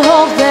I still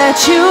hope that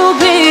you'll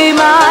be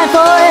mine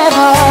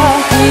forever.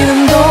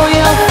 Even though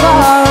you're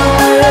far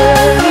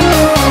away,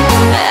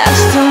 I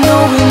still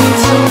know we need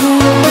to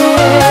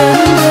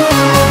win.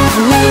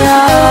 We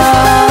are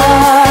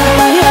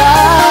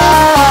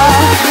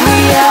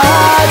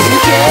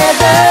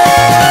together.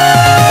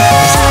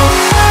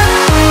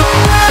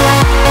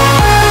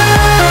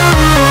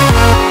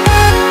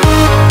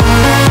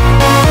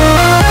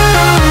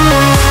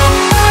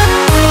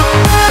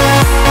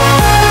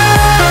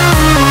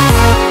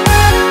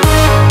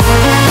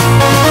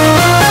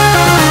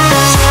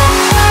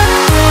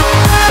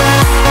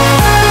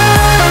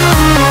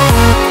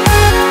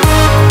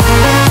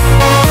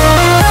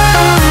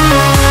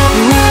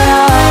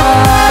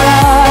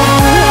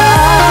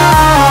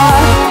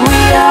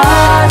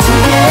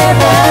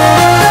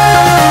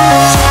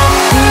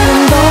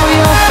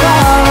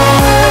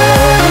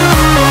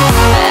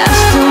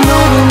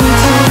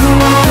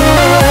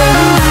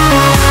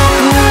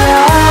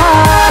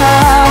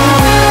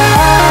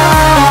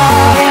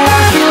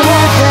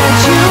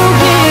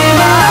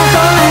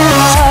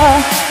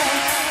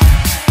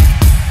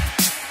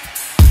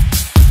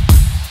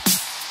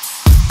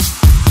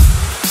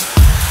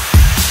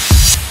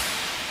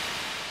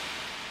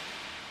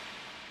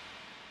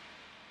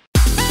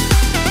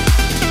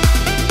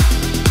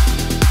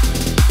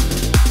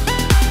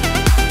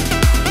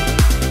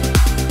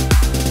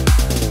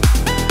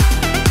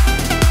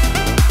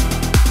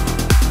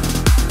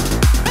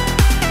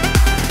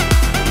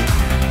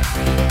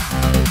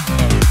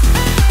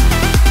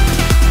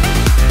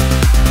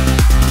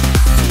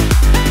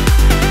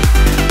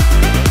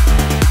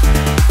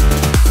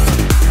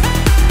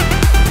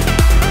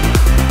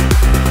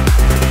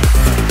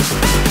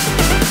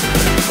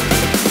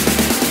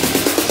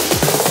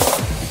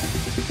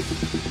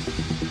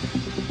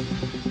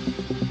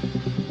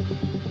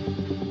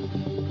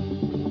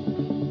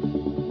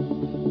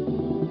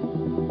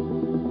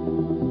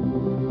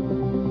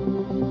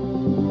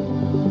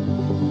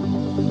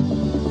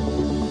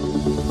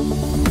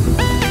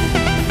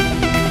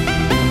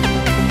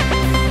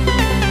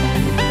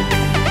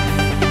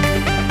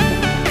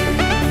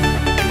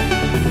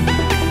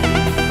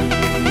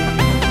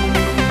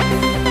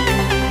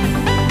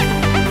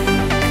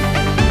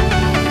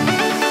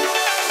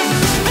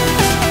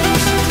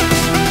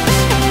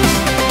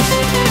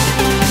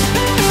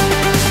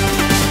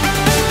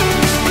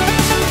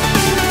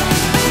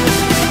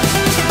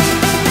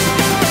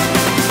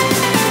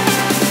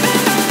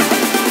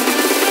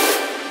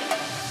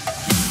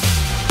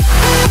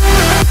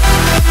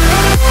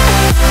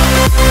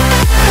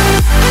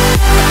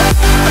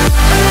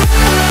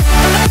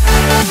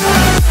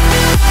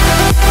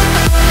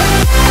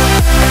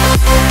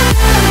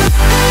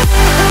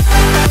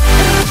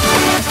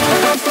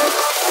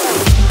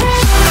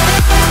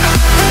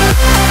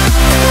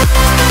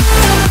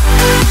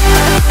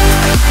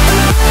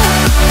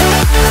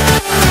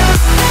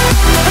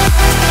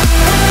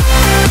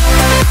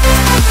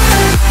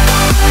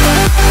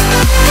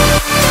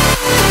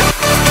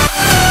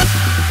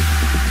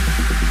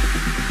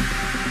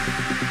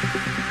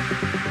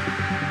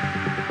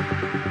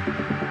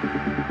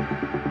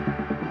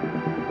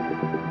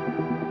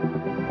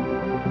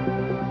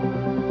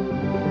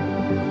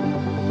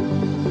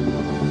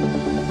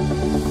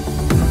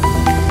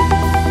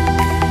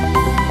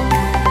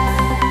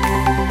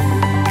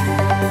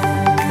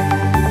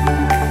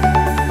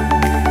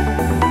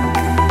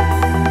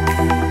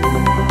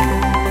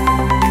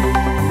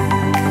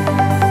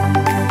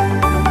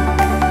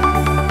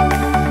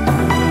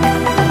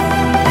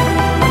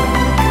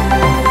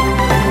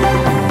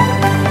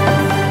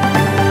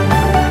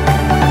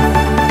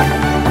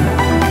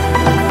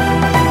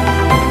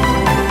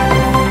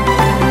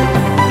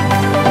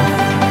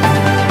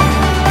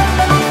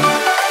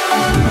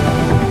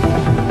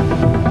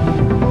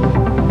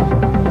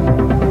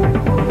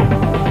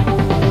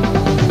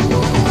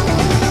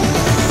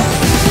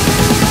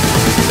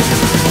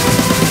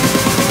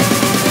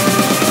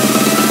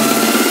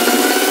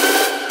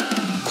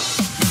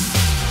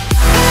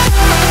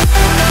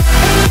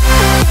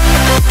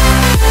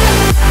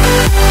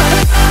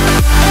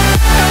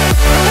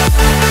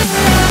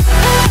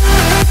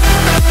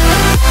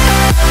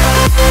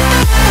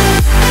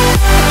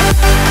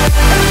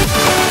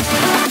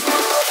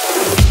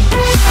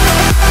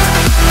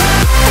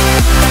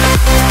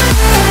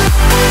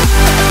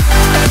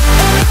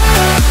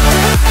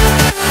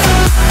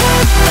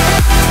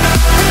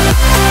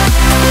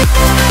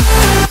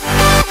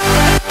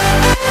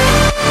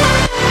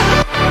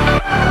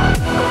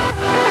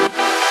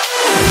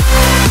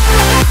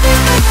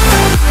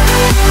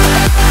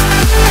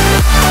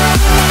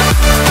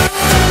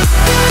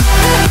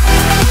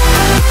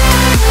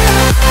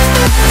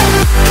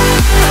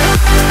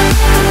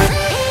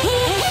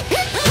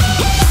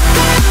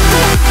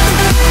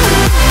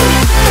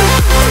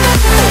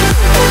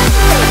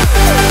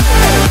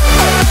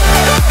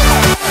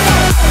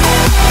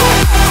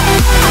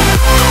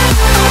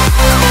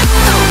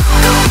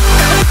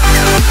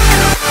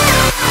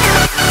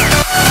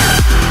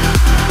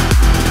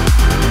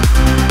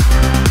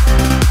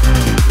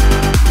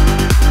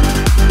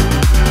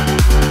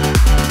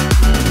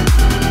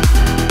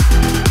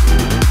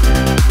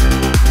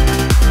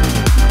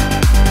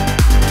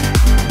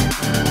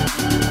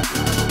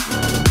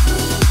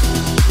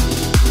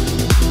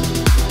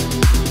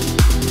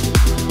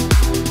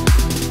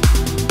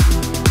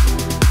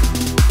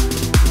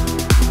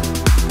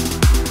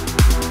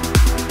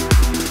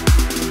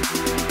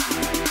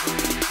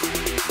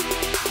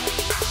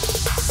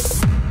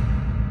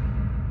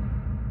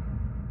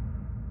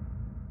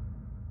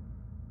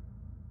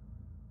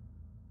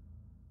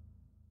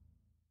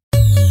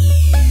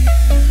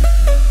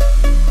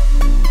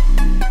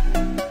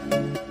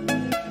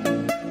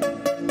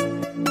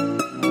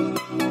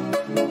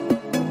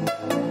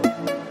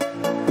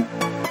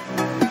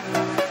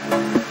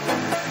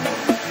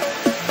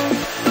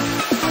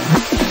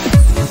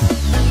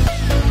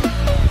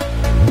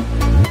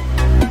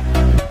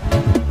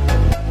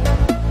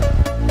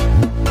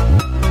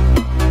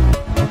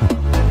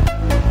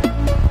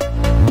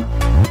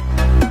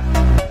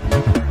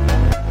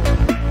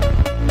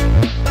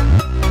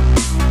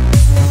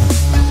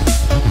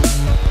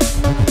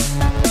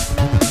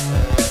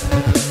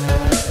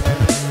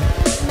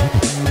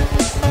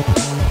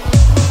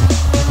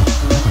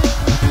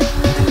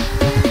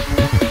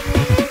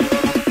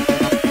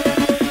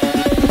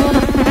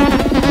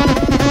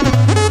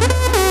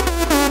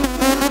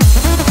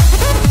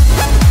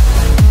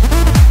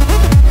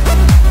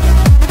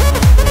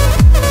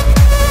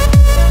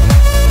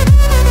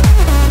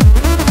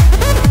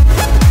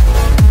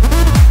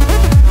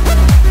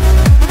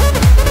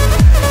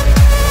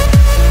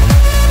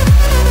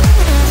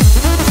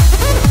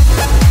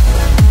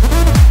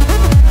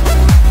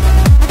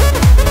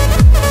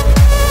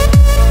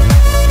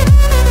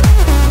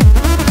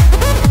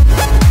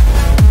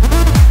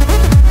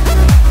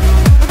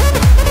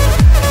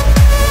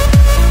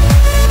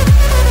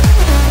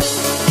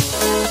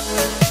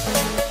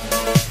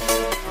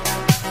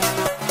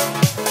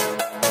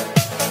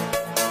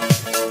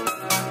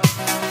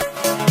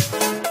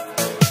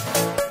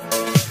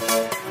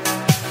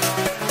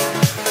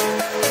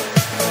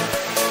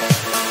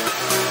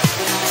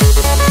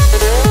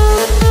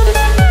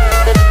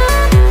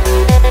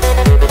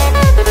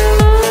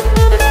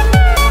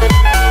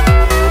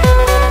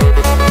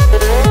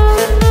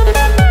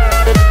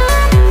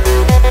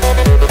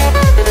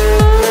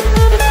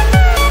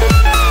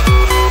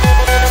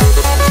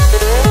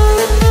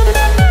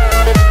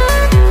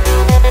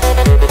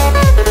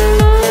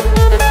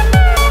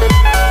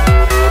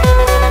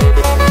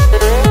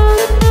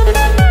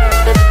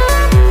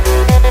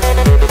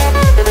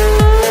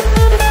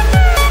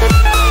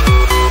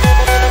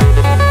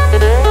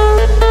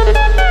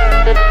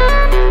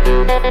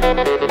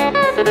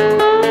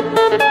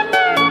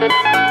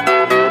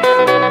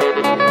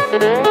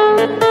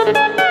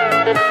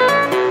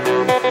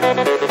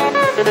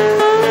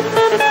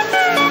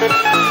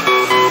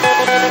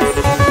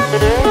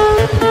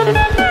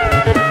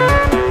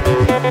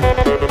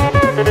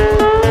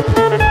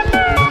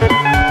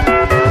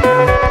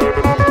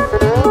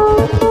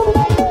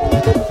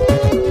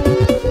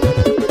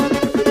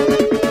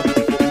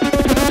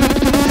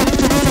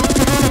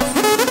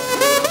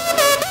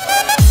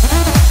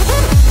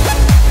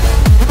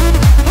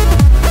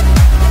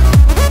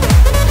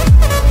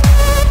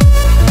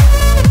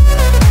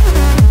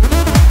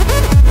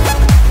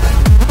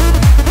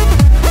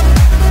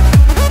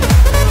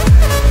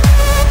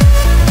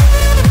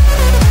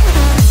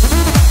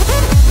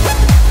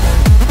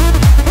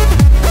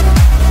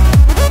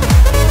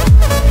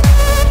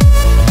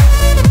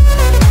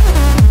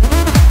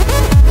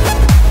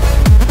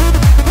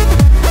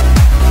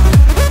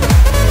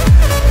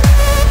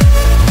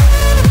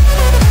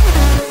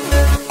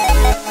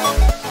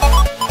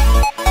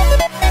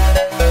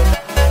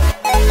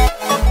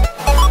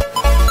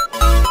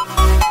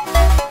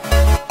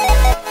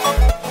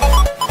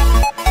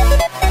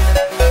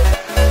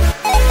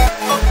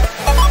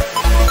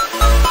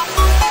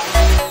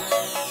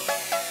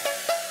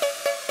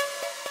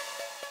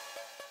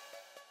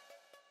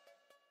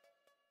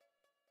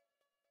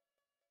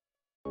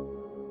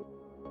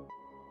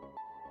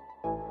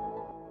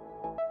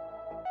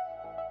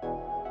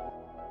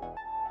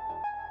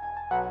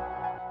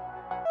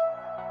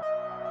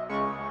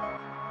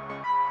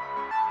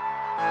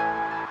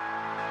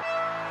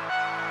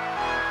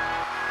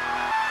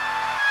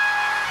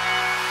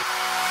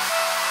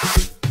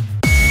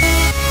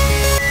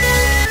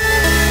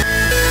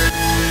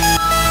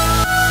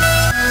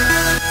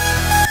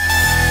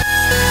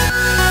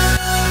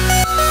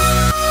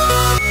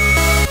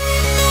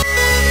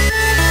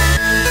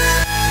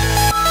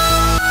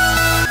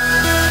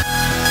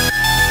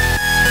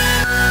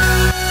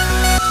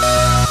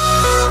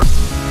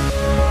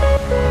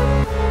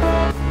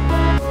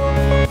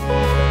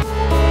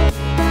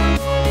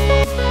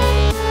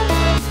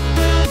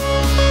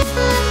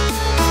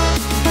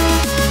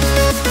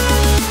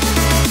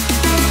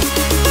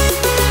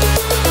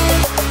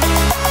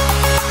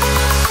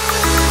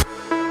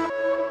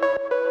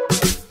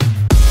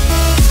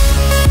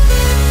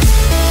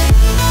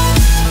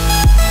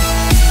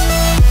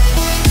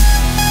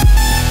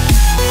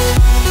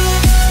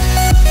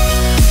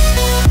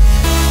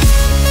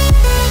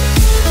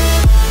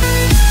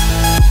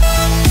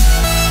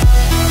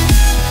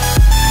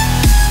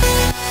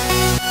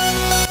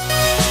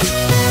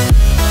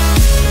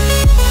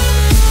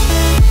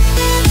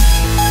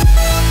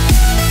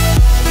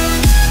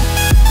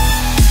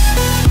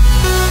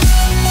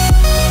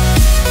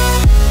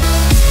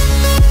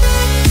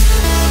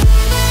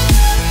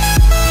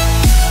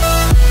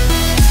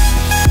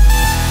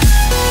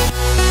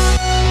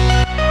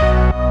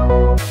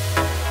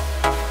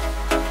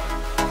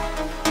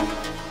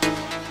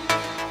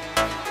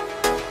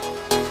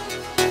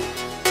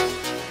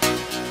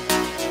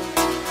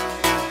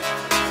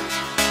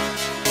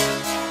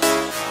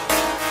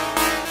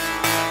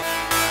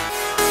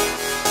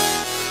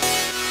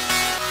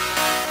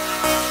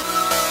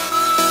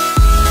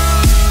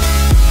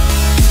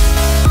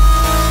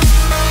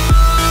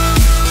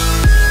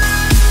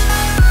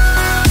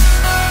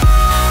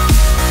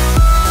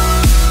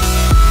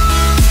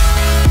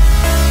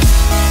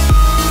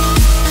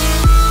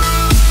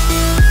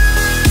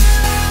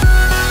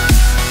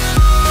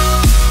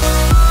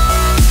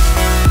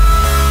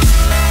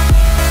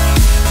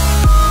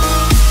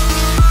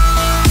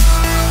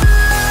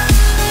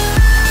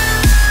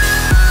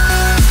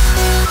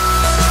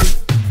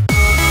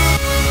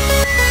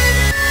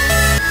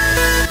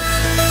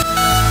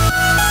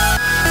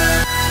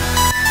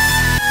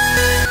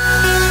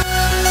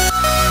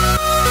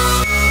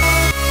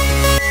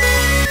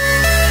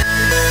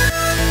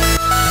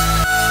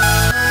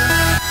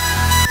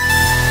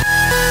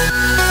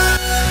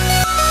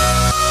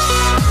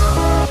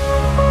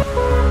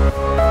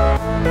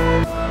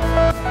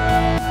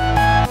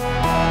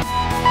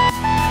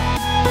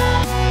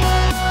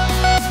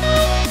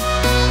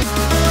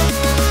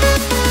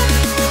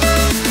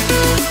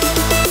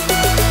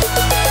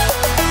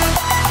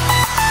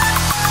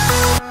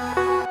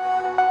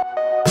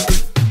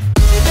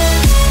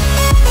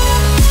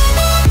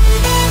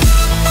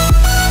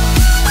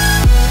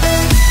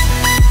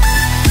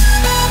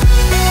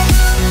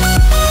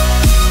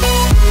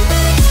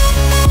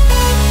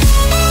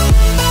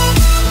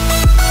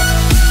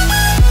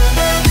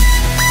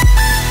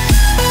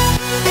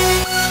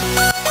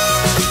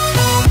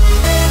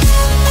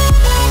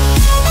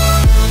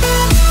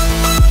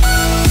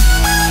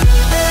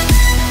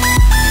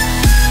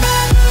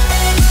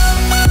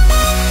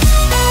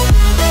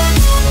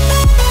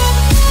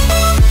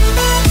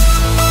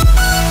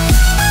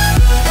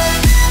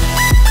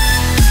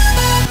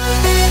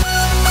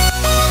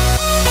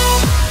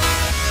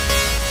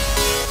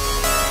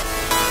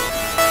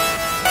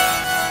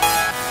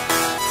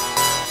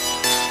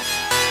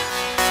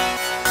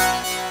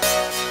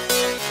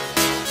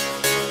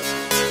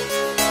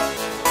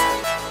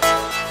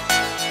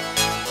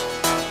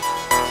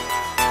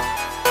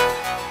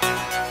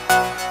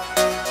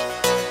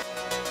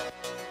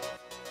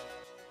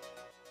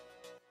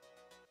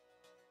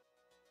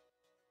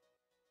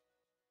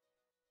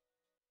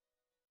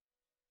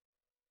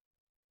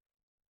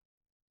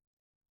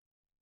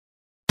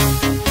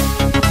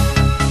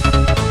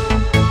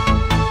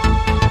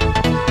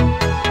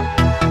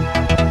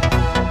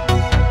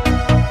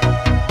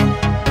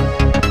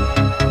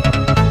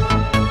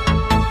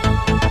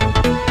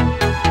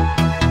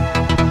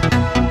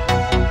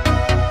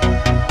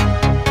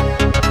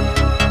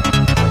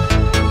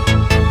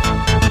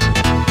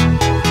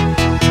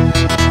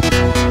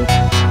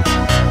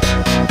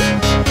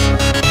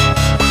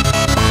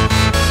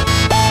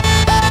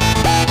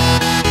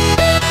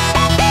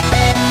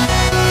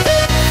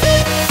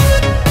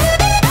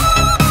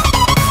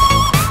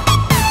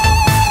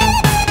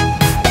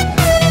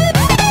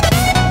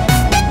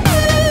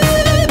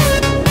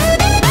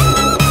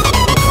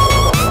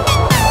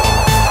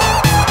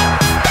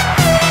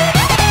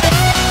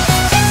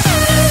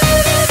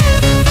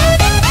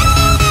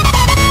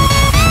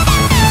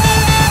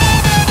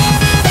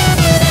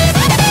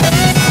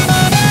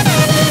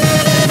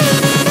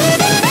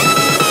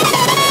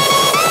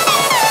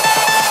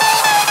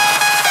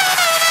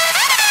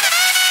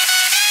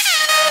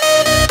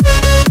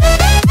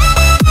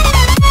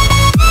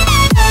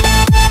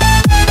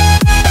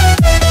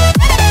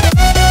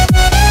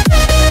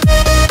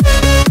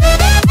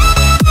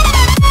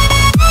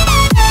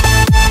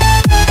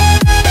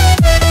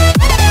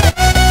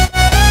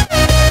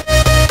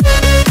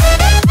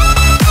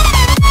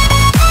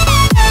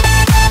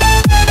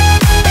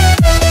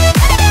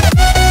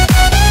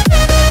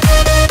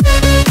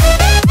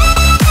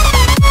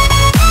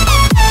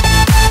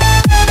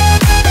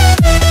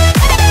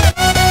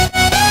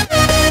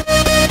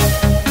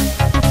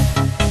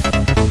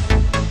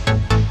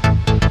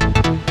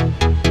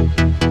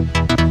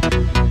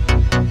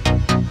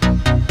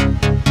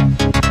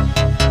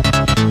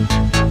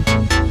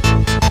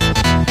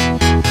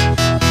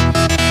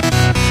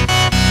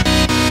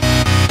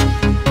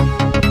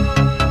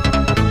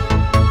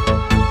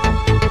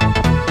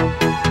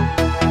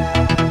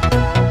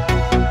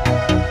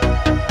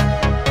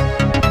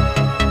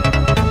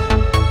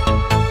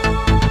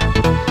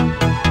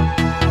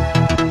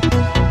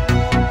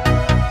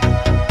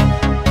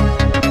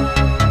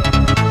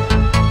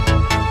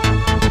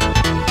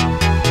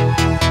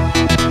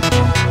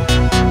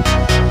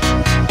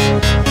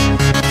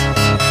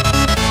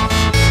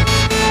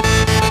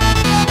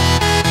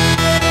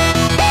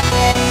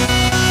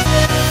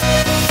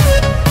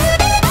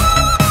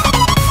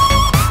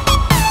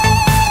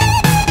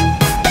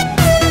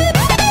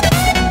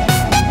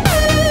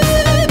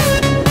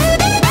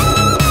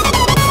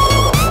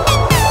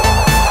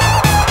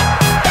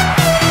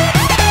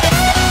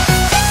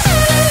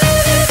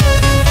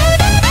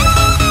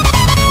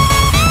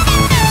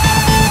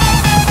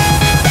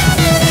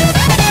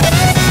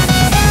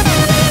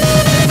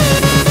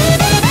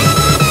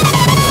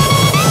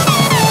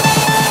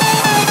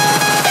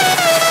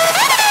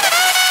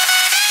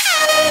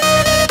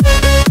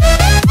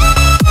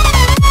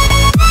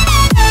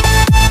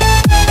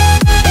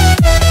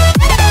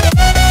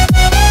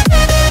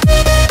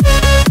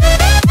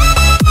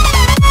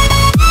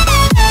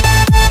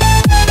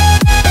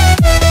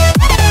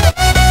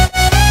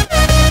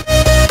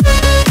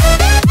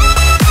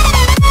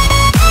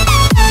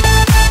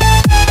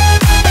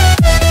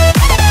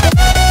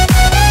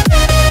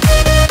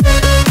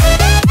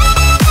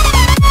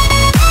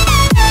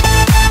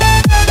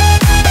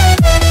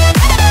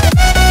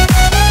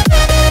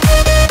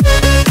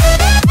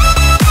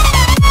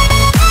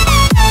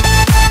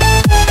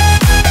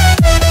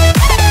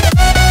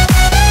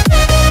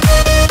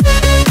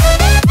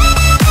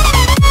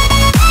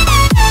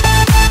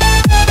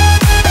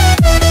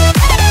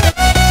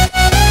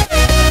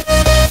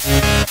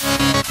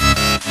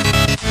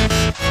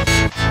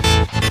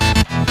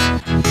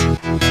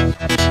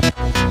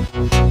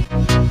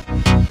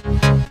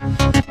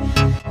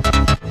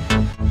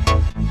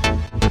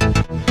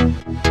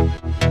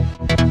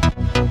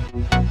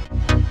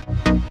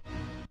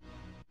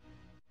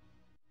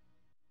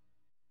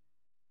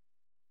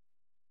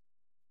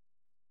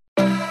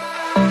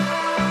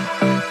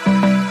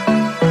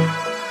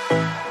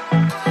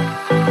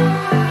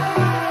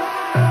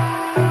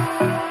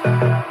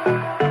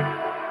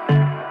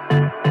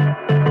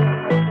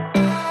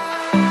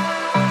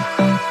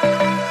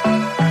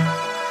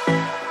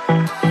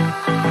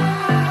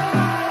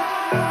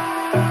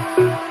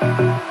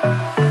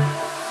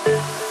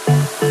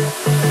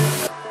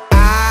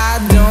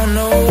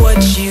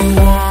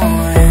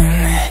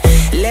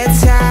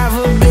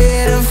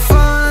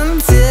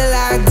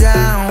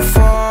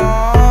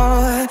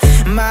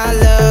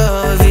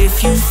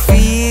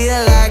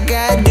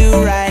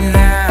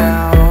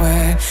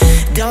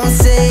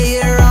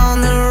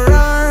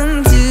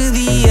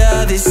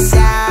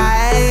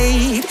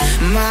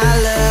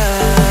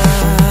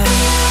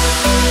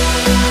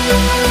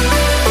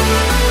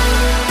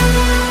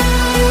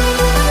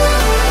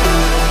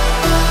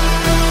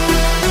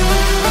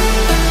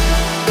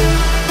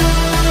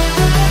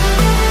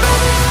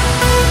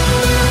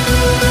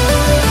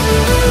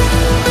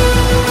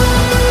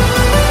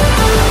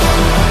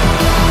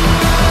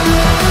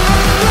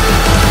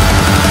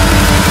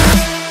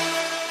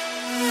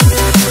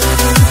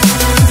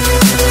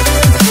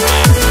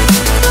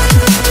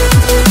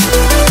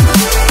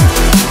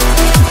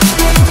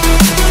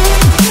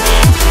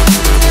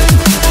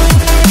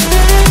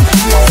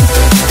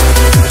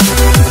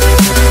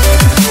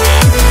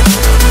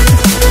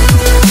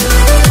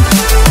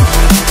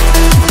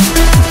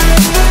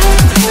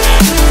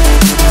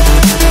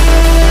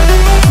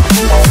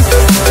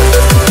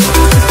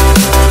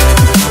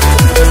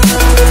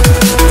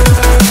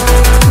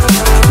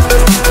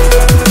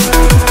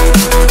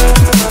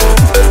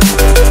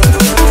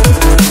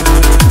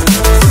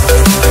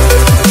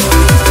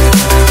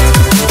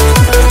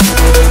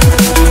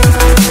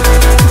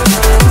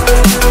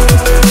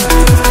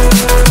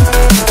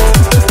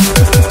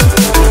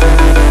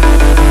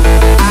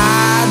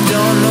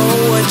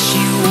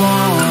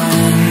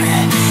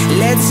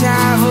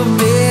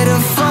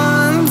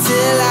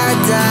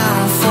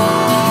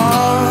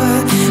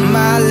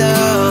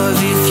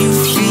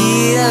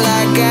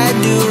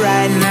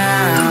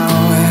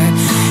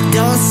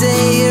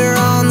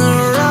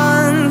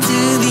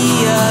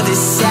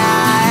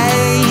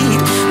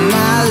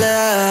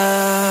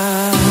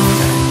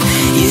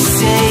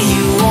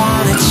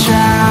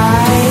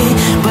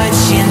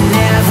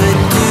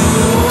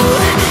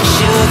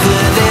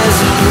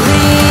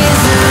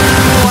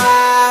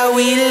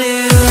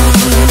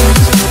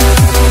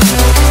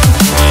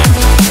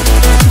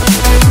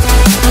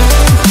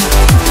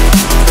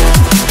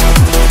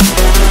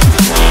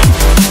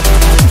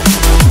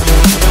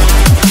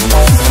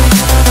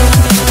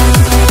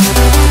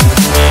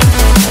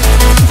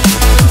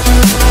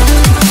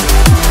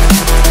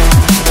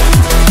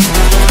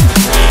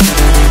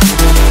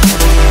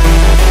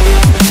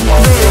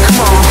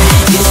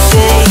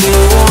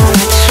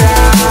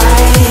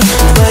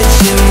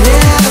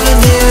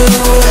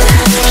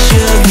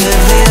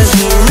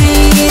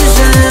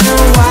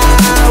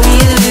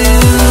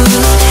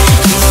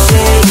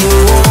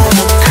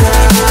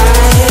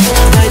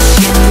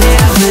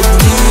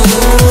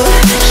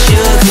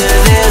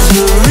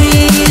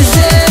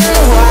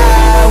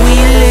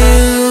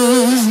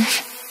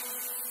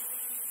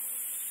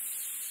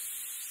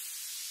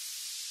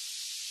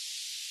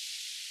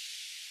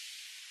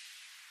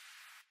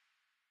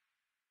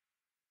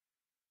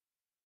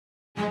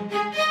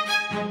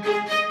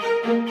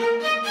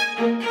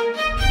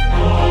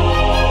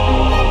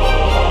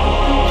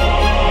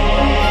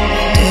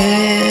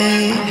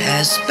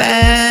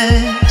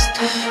 fast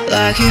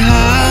like a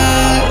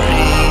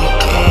hurricane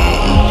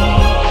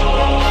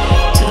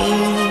to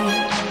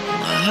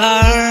my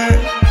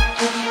heart,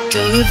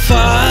 took it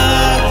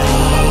far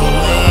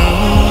away.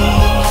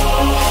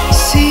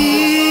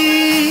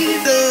 See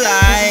the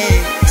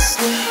lights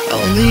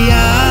on the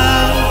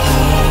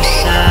other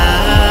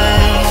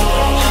side.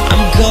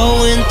 I'm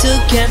going to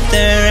get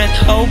there and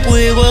hope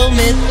we will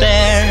meet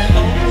there.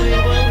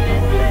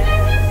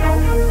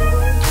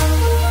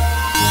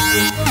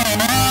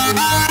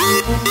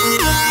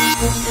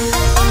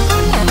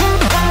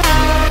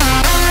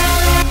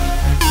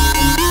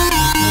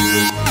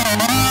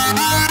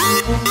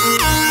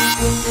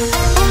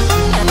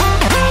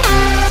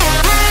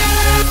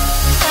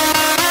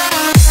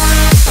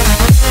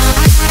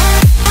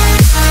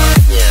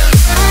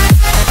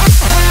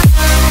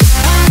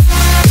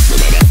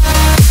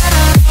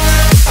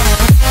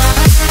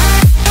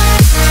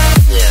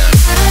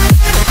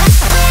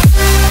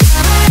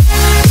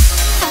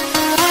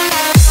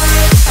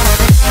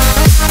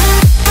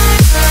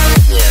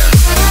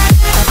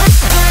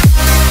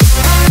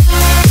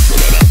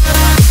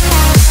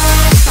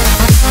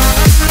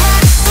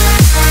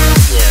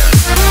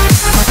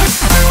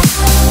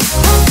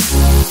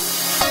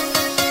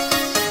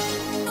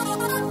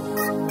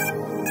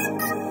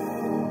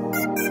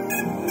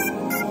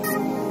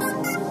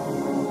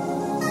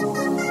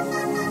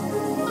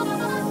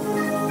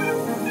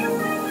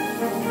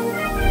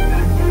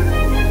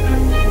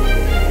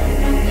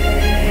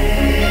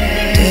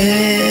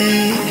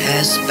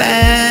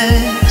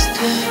 Fast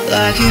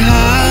like a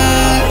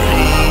hurricane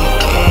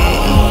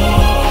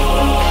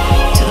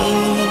to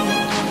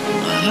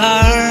my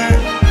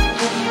heart,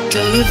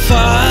 took it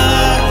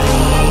far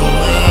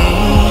away.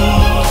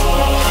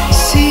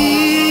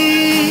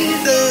 See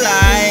the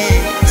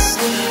lights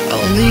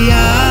on the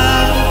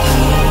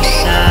other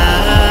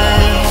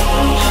side.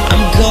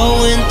 I'm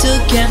going to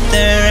get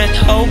there and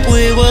hope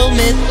we will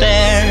meet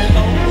there.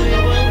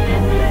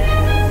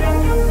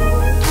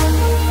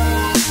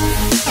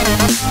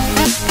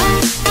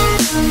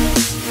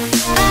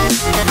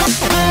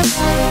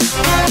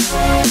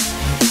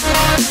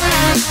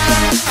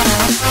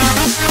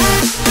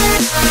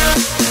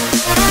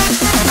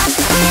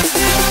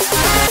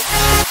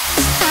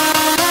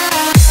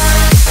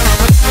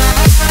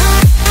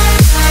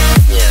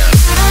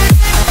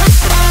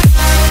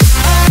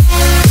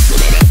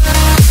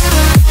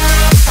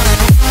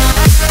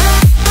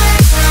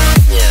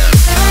 Yeah.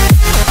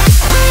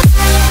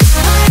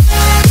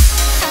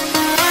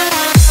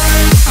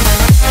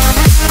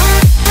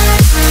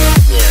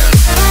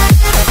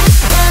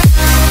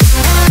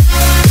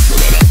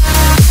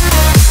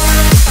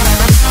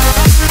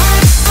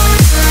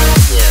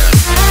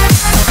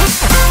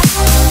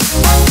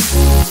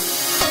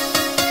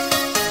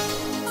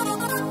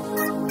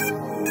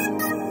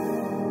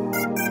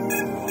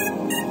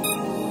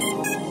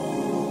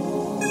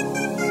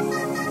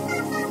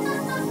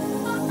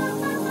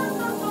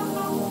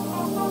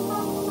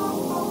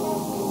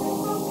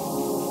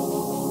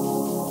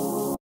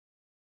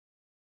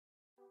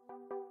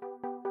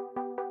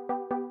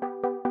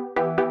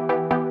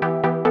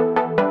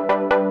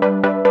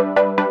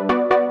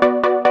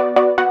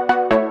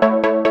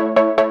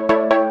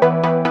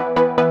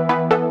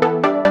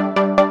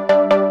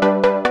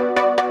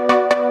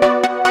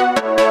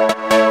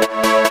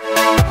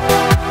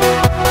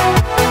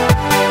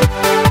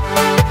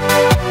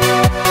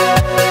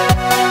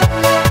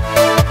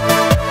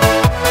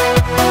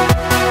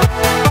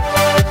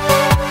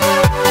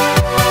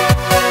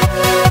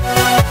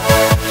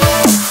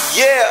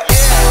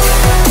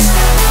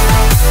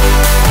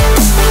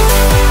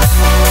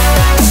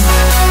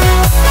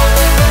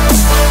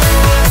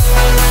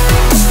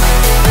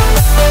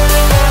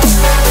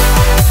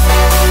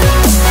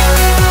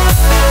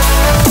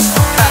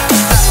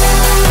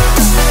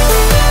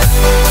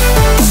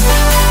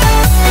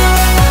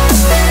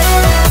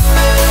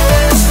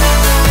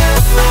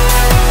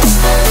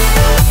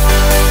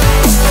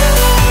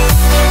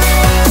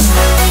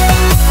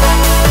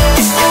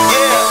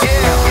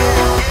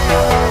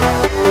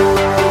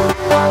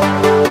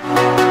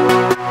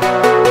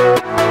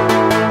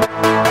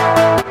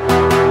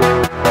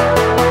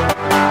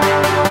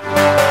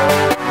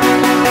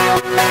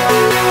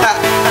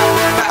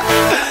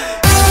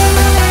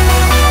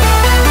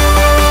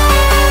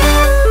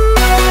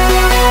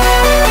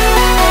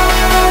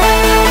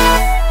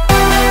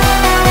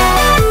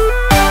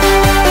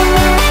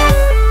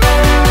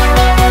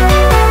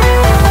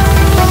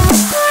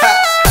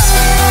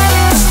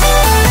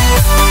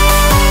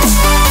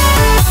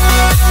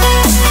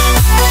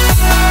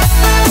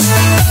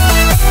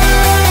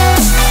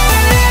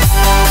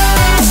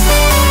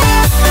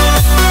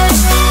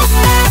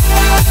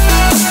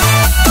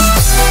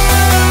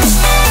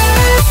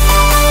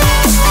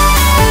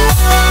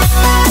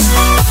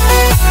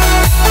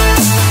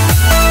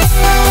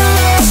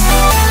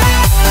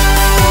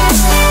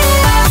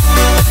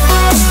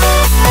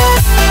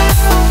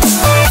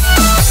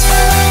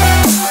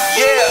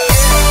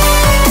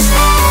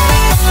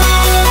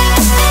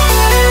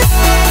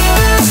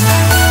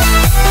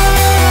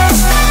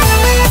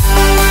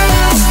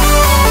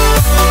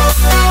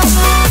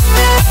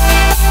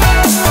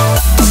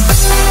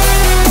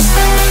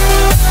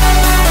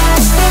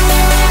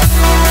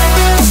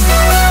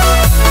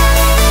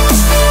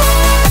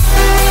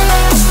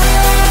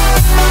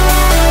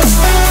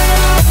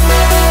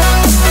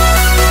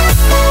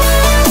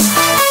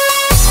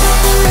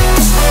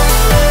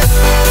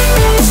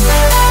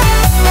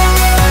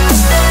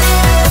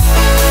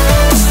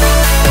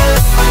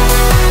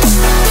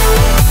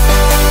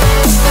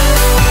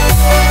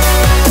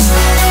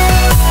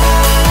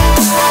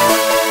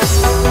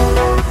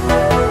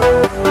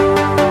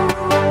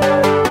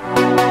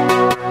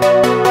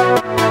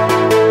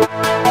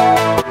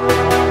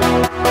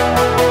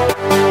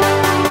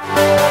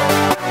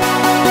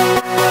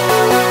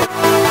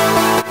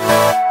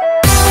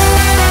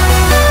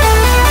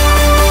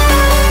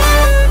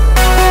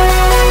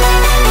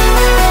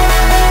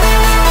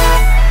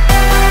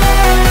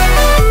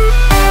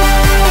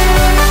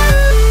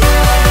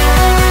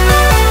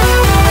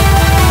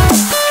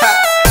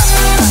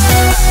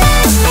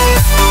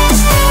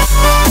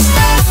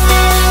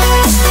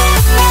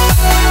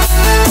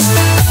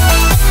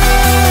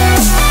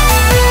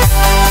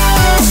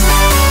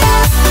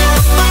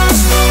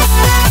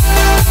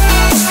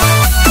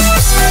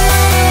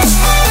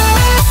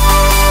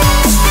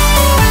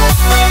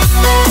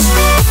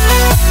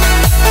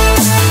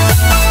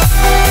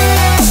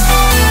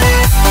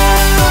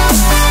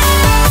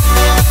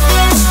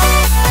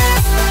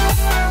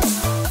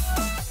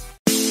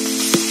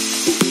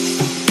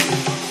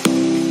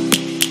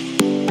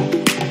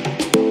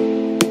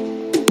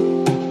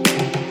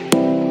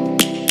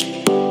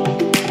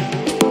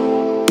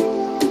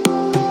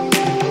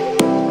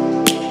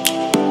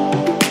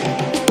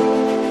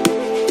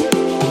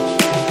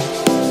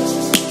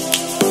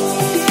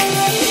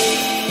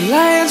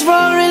 lions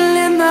roaring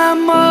in the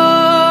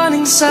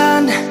morning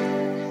sun,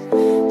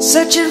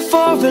 searching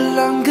for a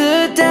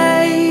longer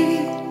day.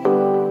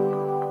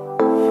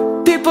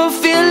 People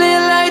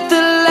feeling like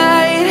the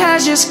light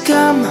has just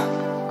come.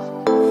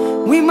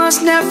 We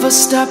must never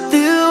stop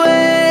the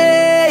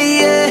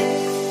way.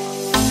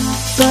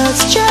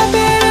 Birds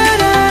jumping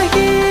and I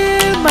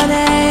hear my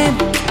name,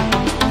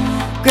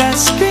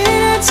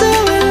 grasping into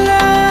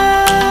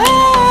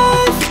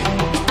life.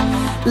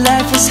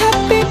 Life is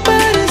happy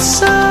but it's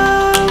so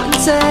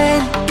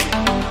insane.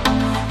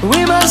 We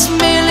must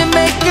merely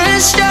make a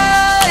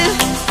start.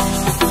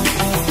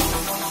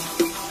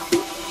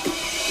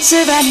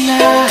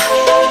 Savannah,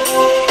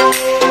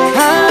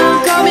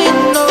 I'm coming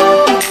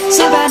home.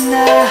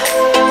 Savannah,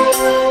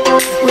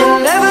 we'll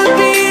never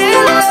be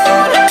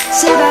alone.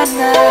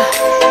 Savannah,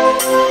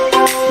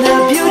 the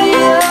beauty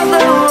of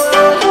the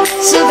world.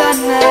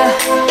 Savannah,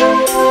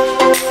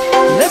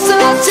 let's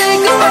all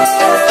take a walk.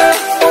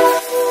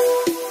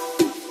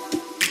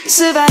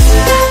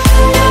 Savannah,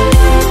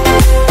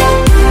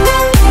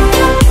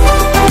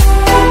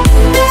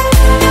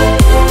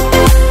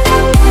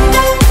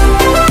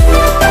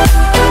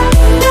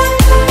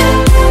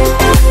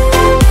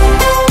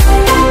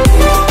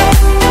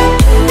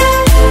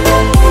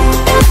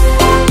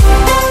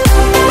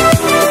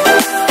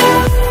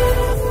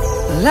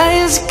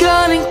 lion's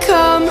gonna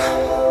come.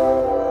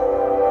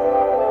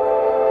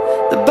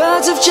 The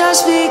birds have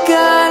just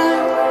begun.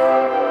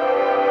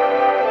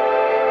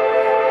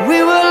 We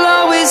will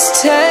always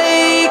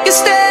take a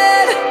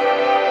stand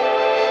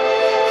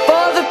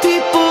for the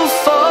people,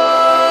 for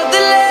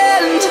the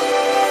land.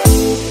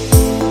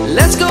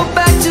 Let's go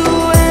back to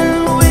when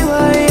we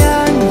were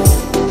young.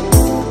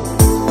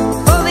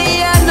 For the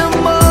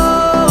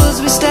animals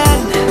we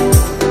stand.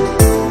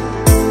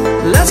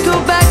 Let's go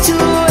back to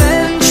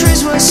when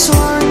trees were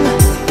swung,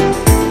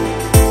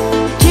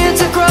 kids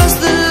across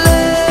the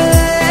land.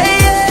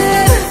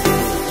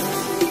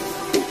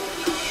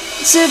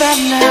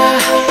 Savannah,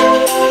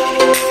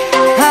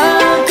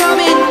 I'm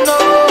coming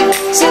home.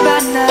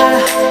 Savannah,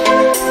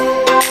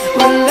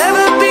 we'll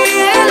never be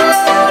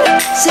alone.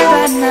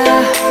 Savannah,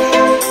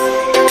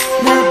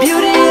 the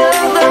beauty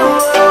of the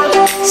world.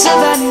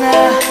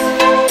 Savannah,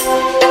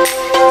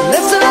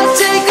 let's all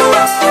take a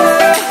walk.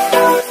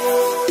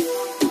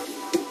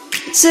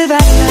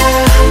 Savannah,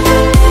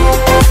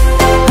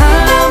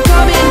 I'm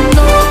coming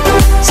home.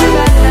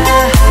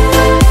 Savannah,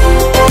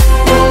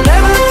 we'll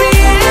never be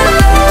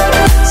alone.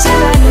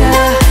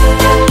 Savannah,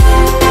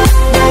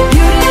 the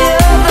beauty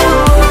of the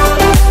world.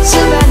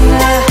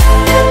 Savannah,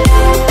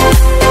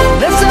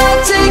 let's all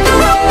take a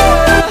walk.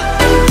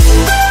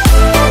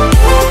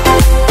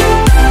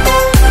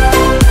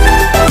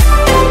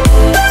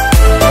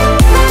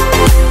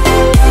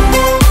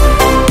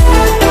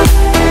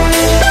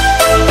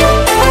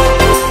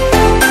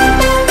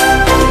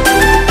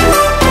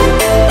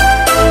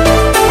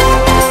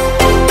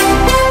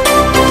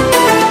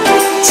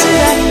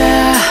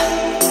 Savannah,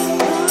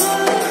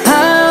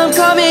 I'm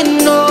coming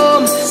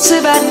home.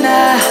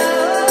 Savannah,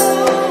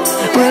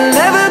 we'll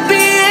never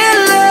be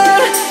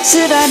alone.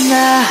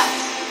 Savannah.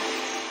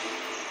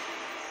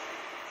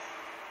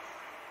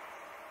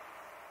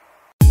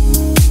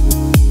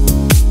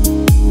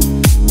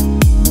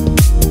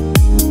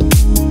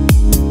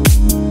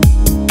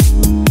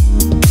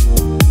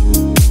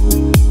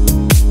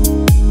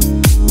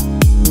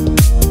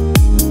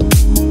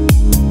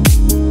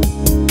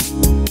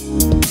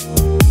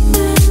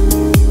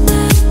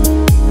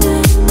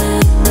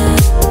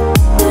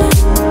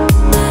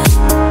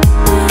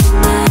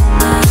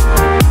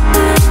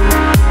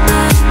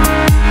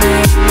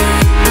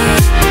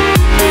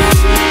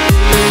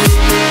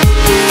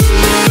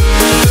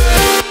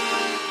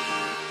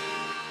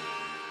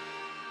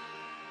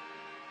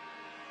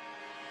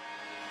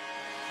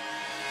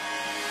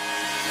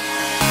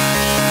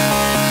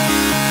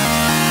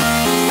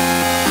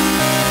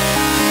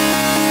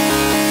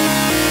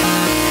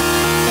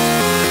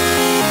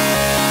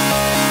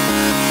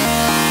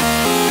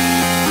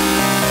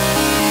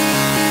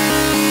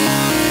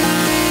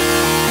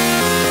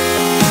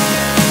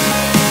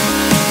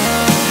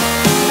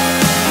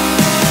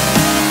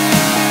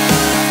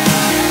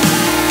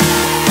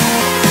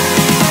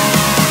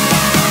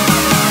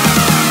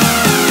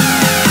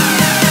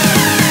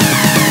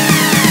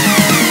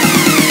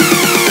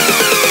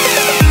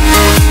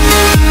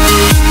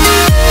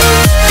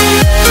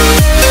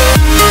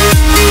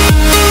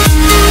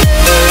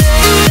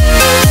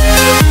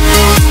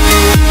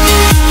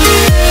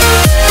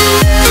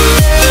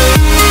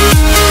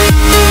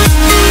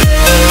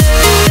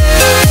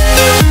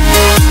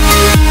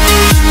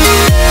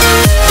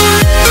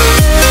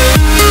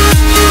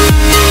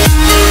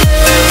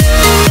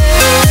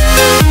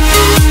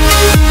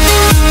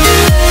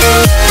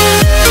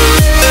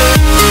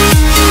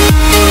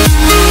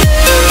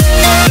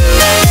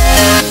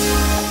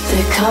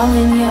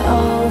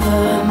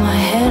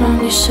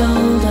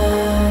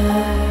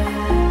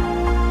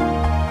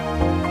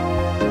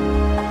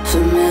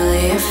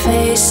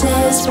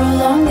 faces,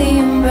 prolong the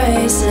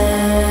embraces.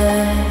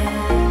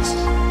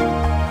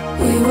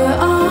 We were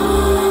all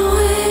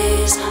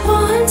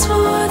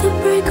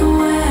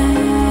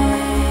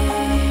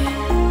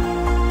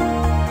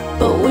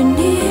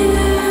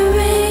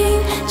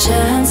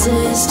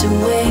to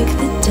wake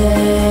the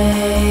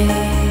day.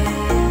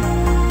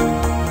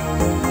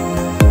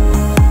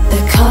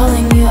 They're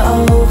calling you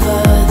over,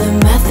 the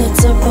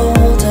methods are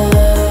bolder.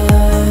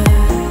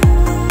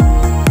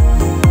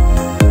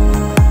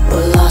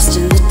 We're lost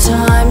in the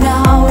time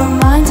now,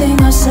 reminding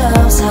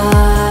ourselves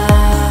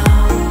how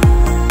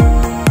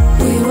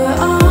we were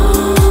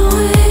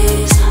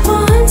always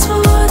once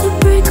for the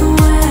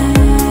breakaway.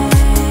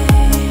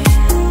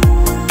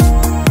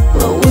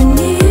 But we're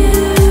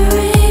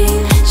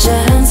nearing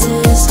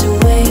chances to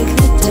wake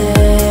the day.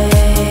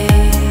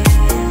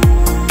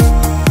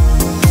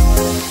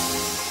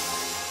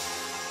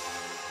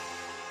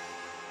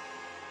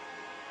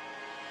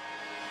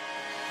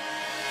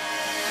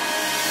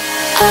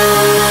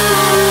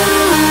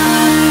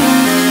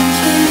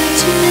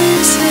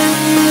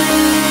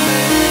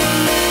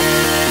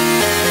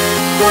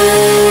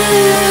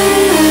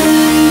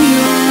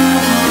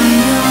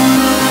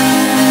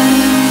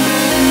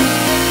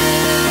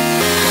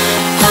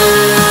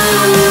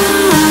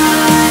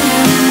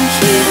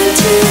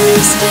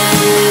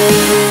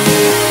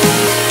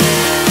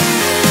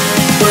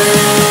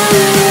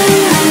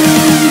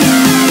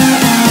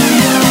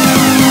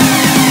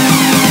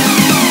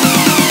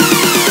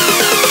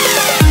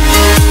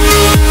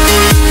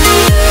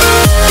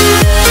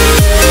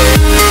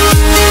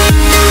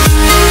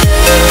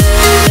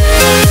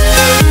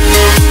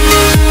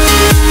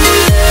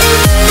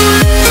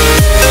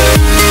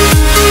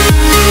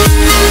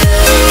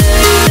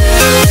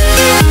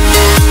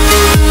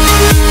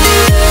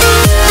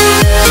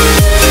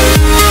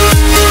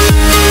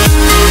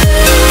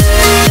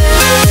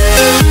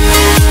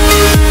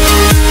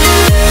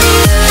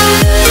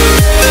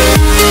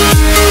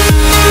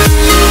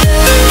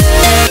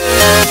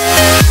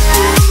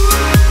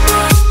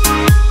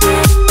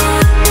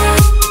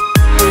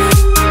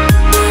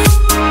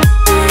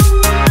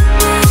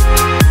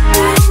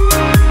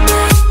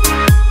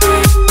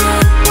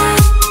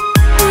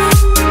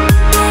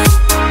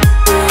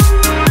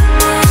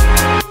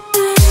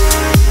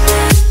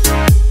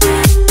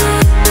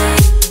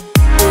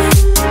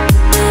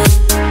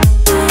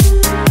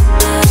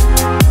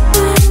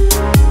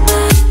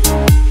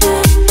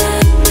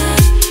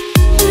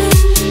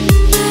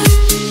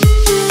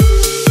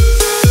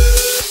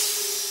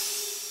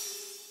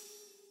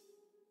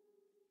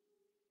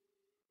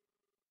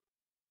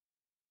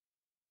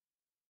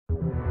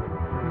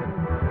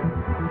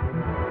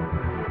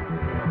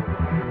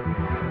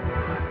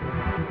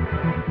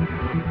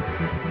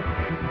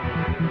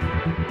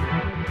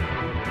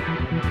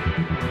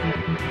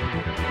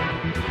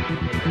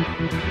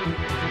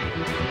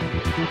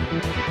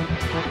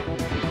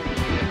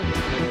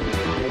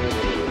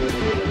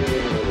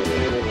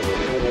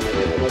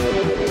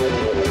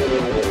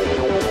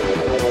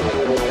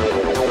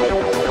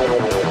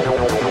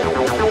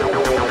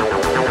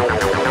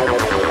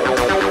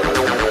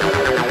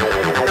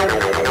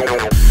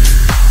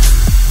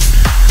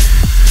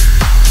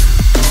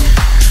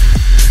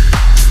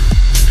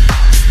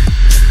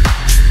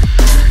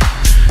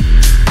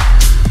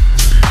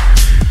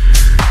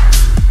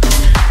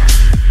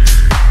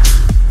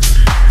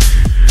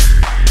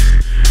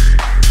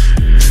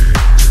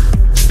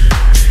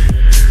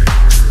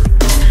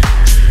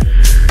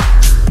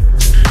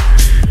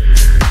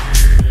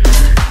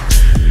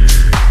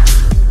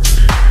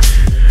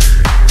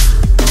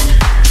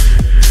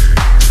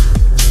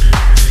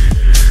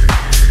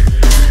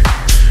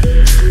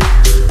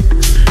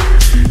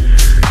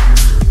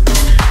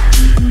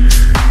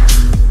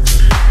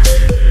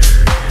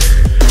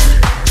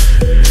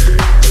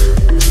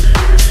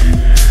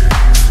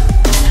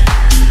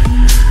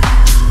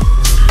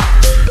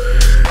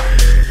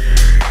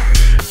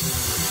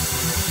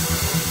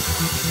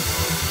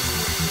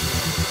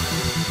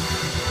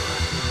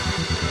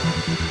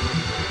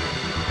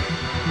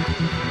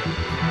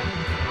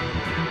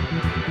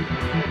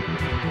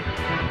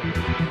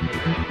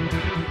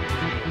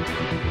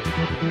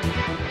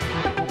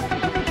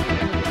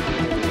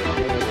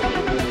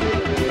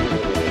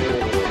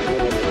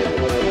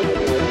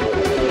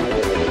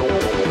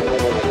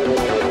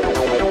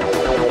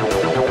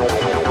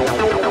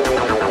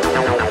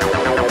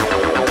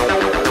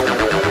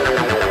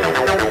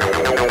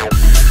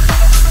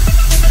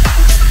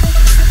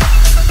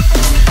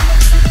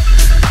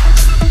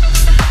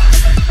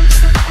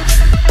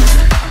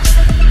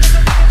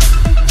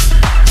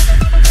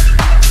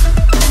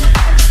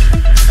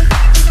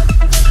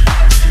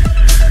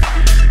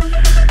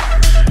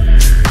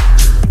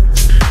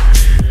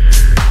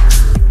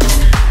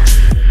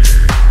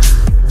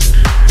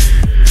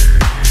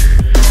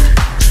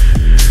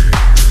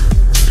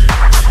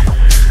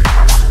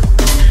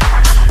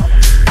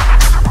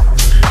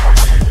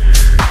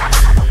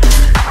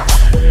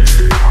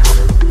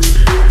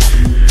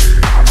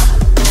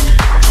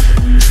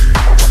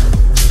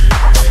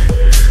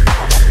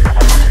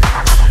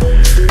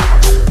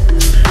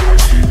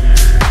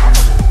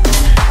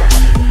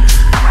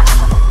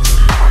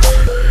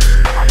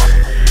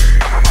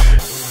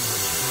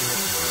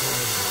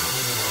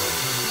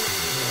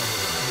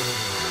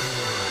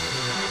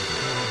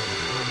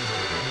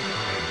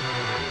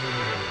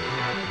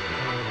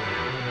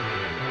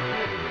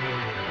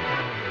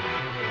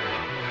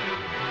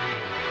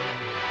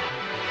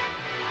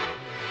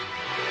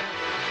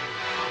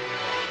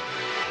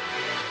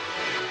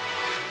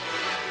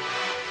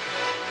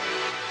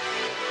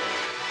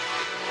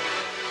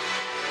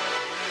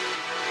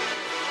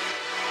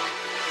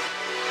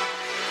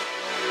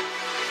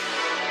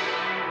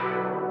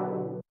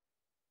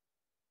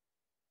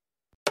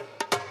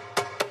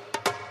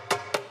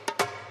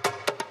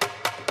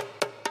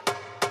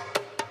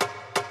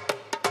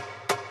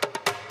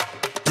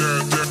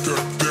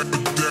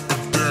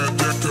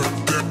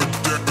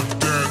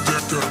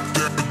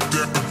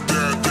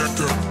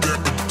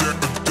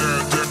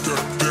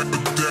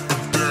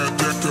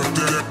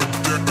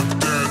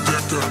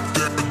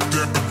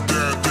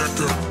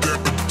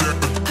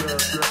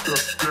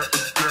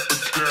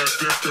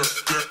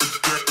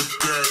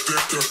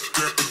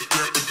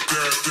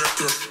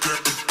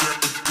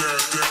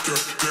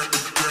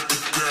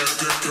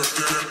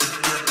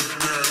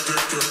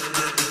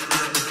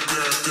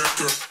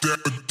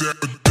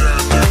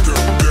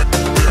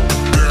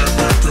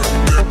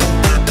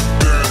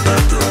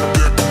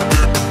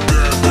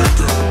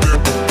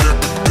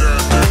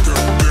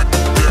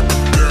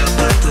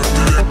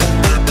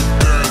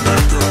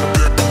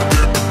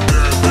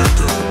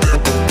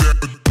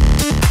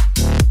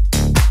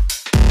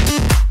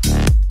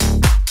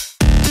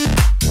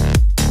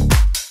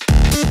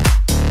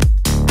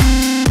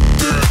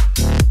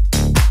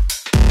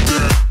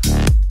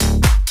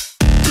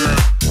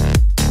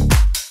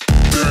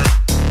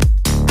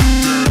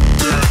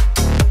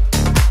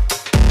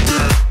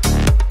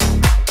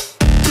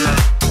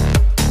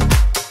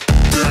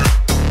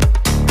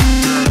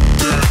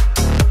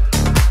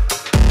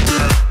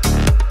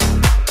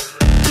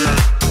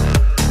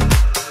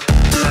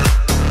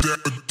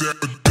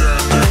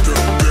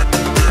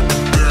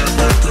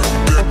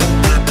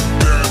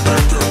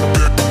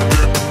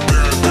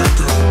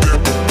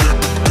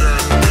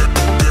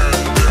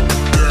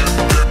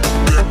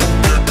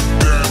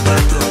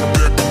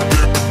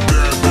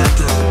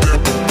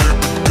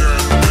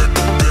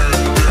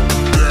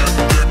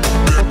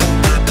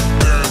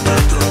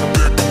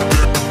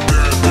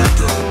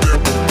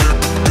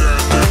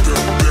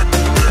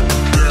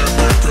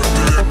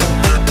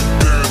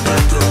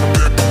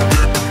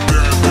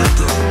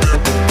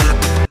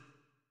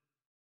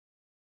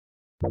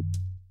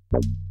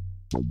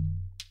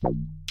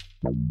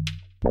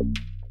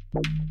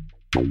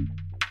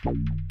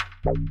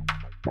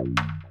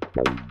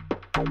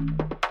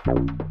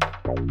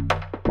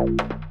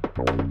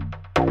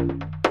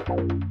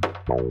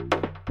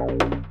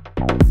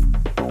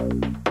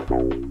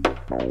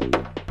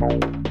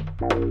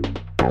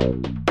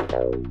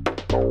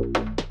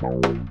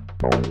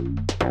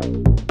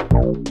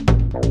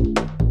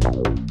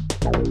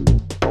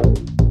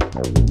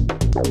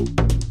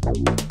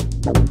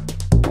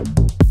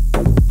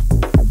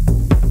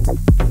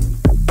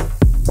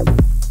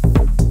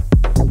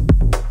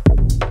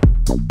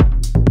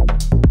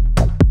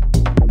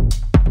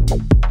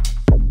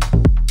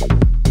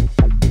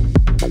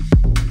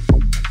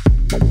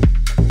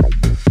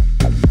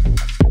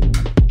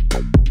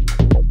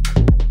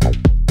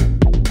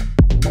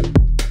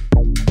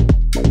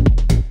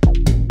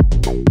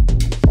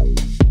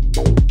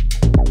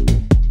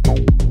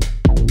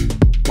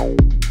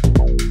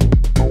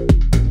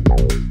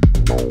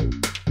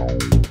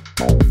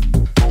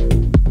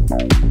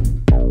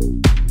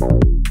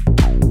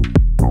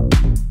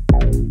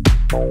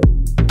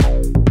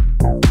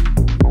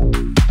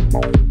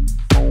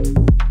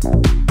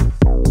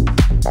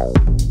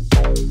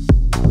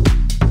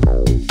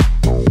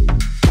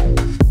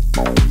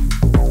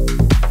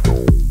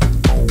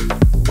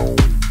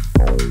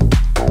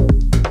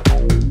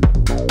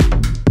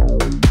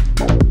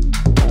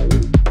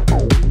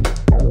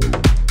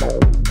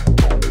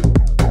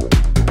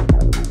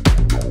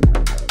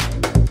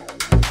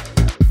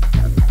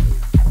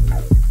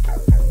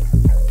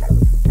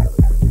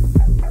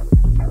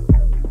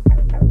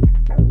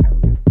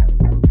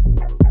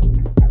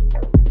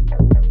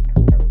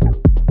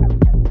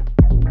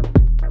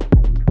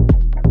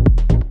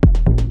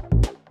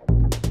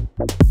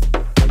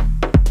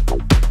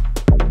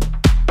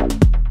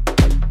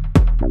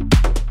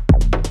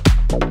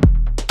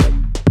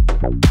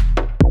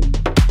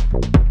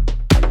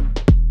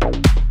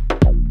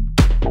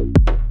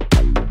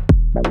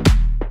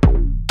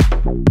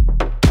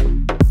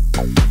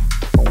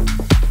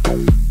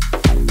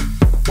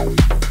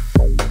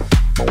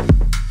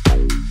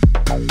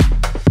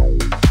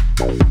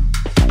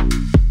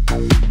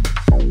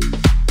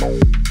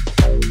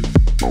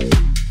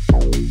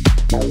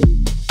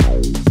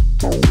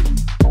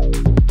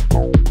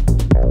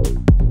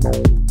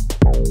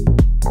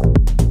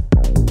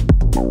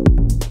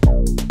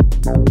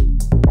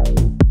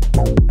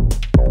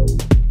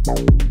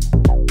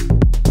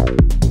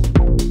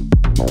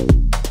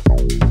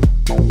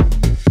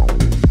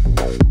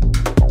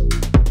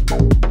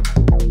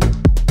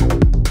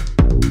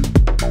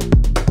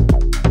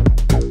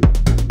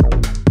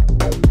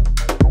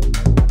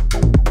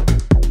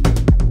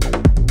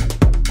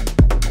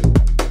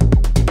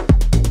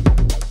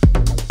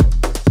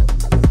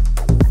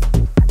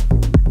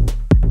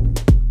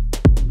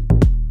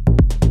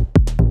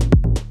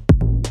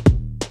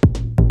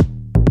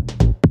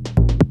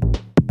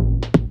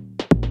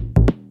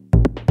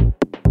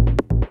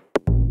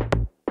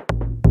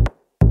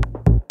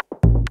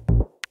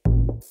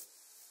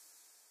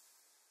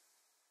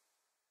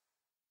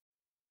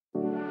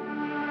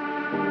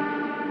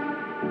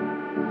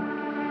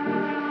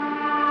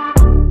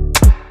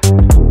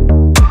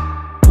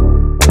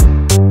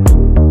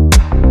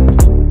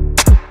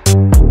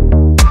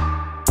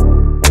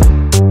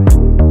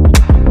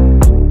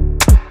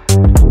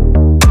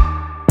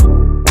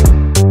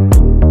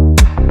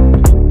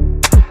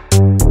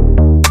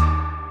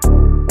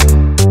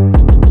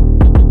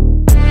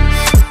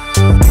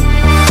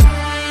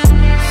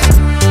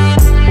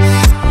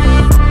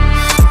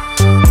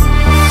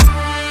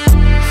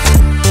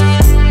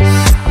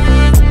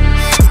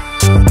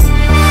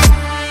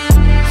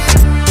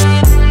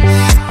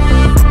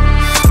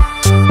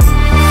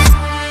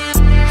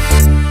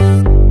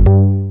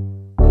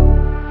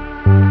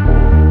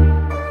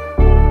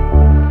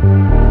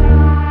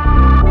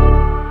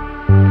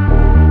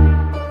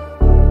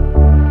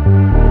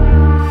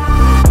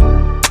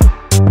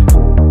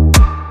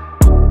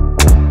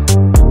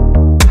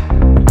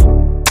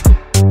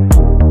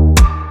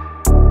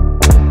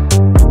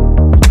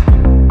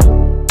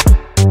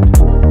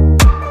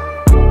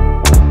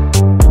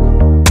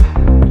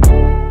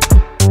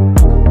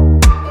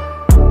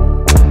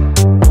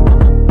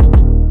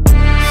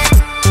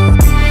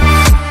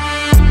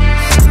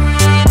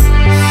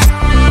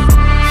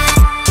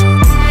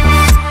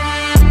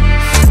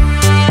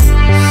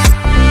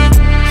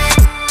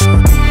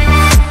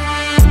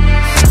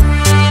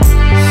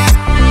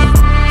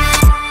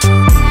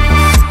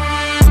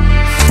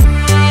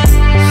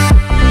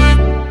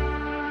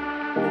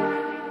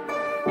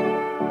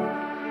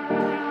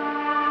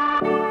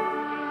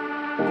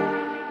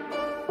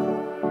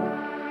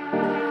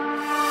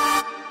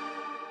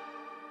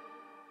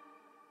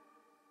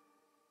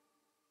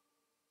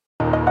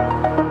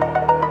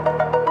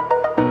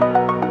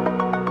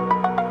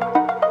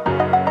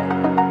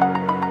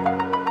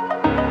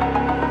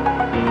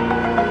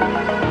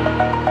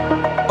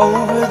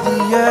 over the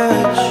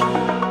edge.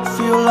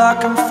 Feel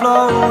like I'm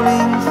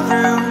floating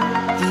through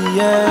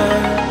the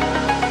air.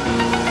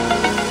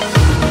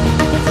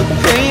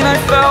 pain I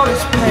felt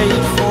is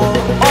paid for,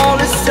 all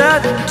is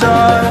said and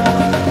done.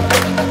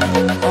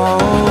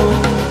 Oh,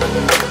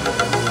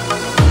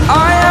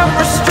 I am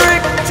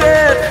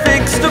restricted,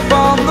 fixed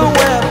upon the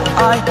web.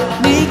 I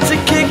need to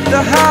kick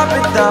the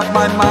habit that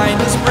my mind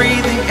is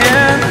breathing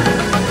in.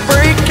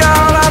 Break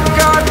out, I've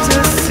got to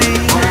see.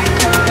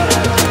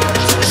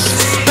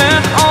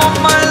 Spent all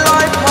my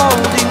life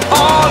holding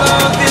all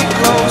of it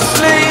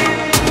closely.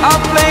 I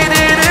played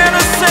it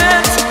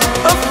innocent,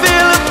 a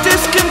feel of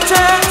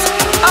discontent.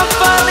 I'm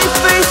finally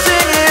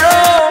facing it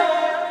all,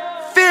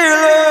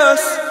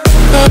 fearless.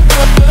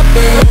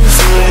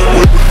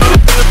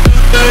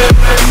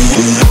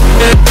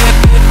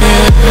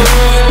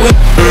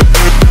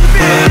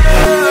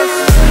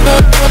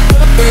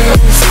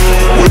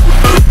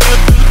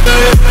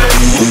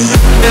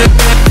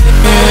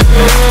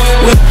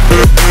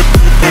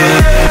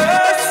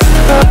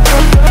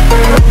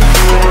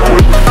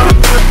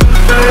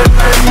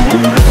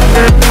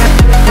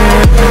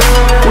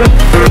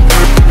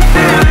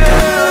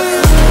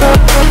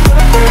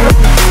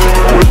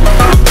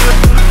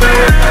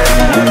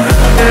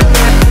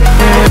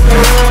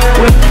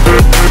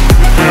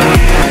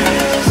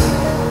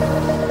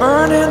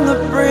 Burning the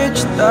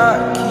bridge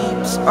that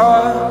keeps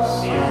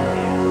us.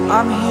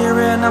 I'm here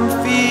and I'm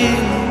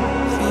feeling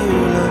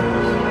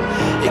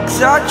fearless.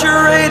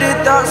 Exaggerated,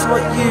 that's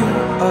what you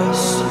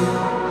assume.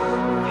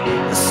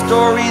 The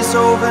story's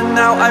over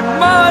now, I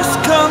must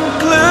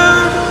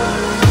conclude.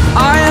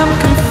 I am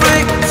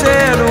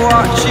conflicted,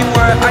 watching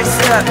where I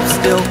step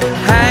still,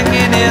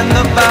 hanging in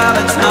the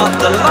balance. Not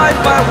the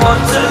life I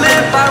want to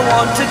live, I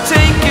want to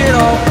take it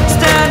all.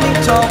 Standing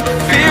tall,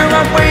 fear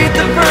outweighed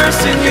the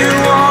person you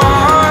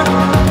are.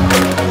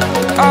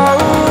 Oh,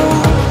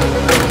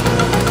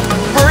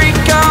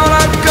 break out,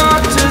 I've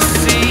got to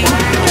see.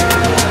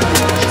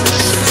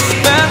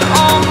 Spent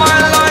all my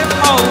life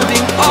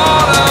holding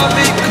all of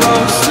it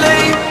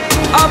closely.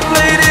 I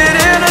played it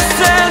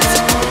innocent,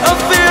 a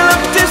feel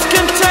of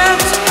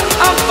discontent.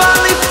 I'm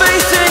finally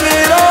facing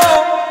it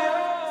all,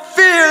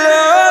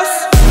 fearless.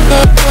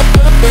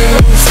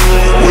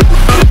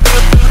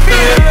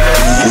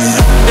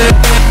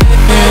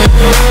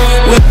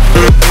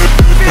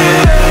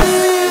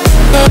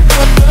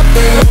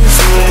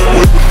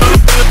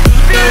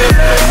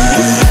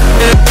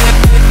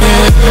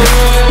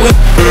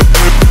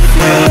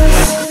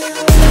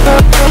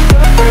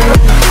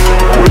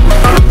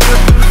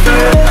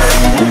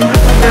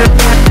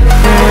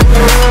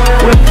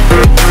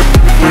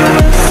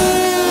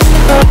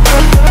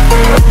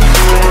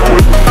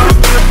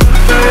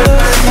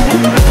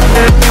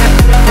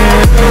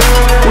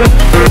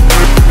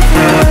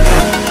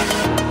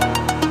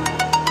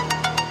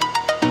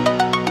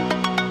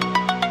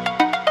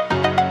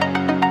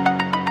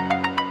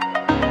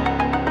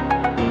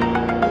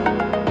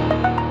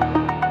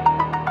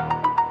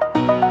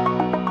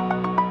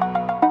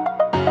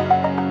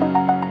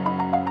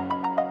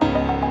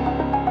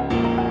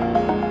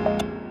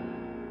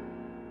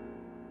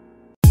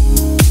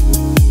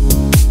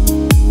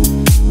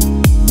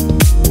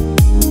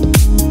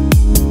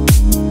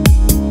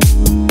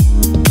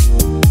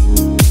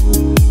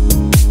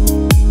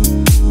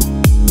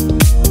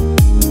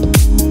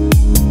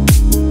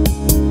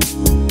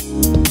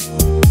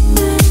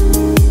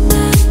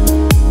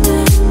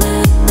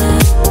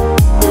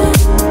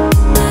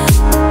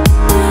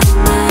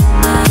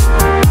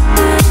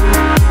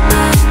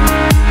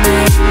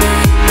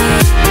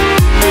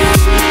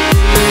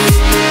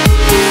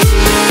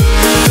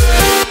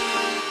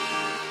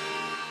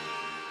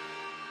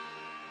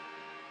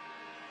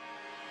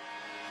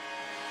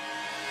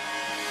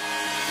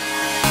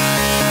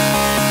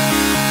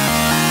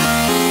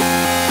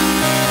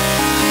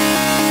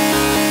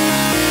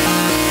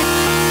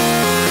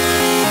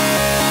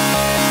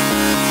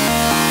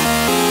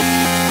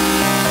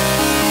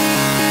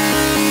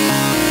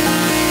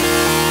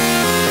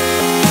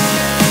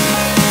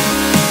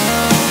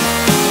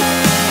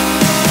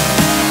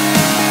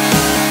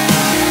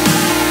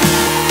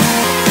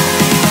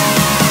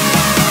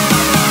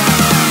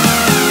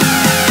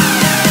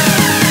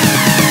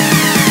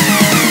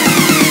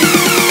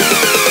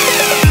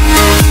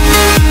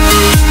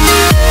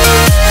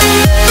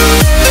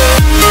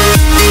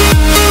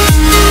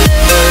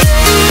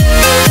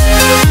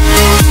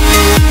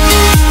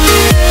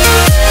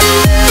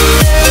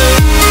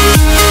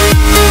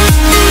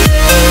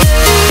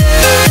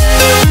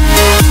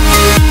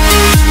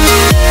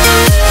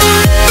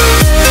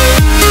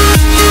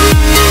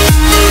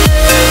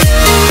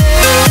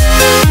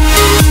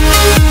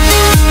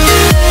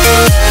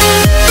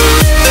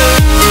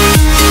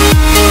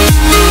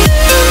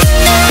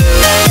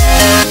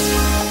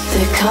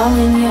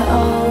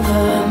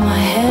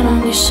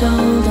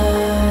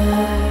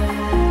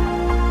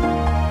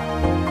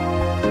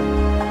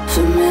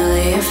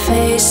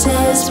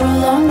 faces,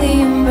 prolong the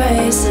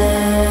embraces.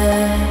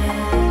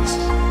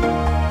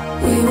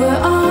 We were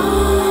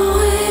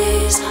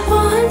always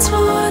once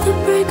for the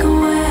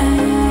breakaway,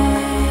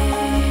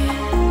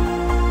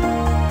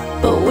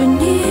 but we're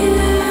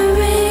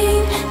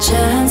nearing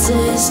chance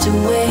chances to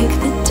wake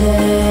the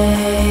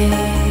day.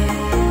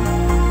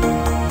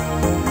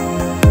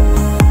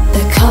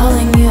 They're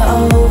calling you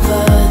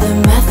over, the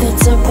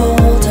methods are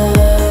bolder.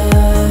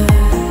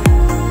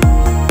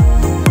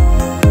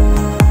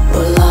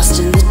 We're lost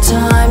in the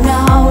time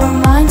now,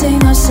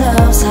 reminding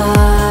ourselves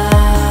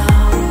how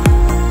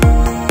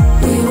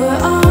we were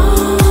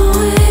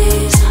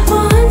always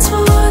once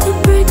for the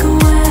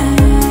breakaway.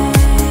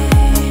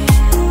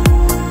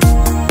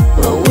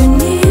 But we're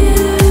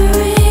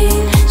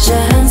nearing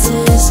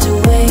chances to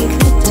wake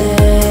the day.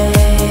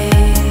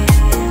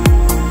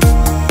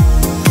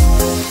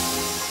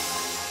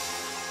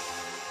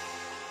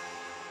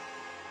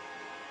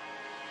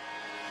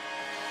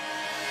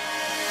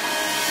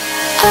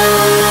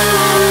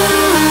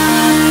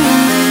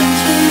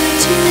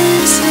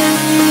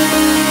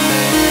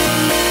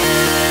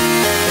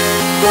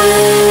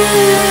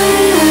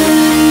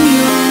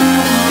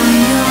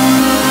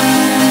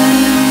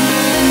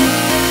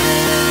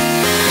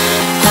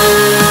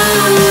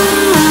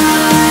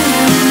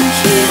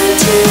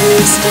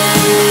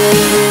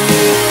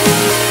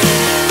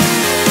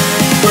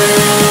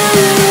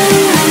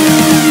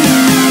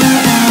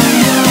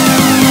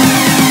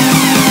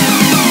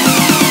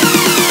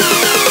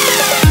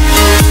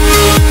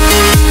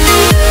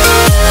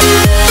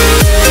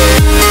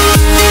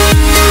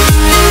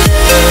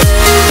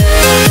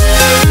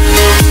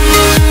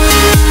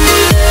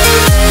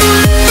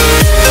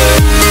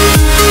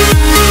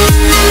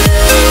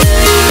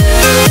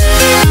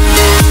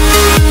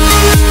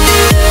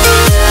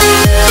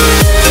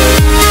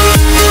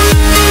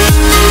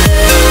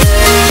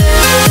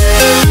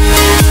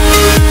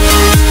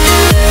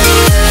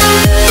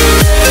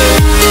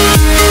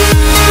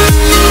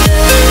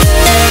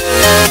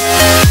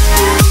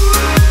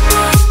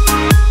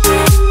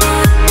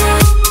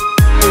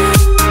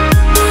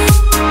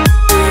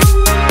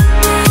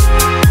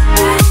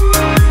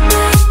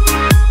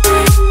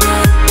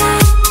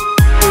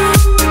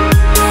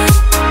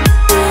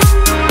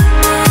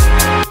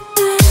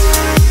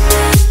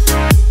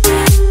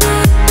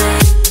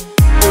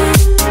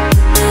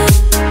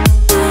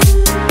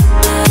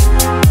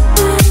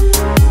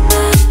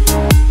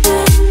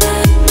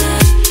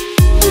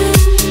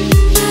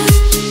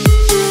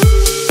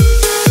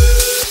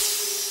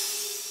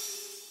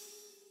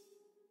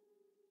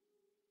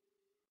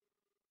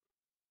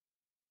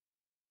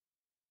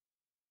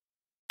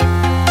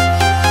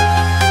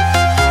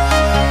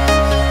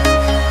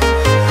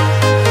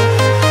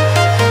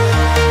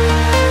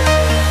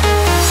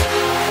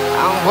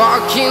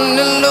 Walking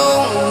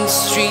alone, the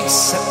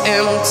streets are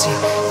empty.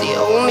 The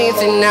only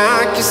thing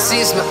I can see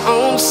is my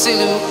own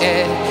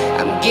silhouette.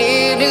 I'm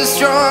getting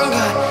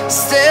stronger,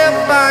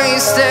 step by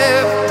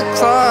step. The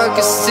clock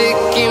is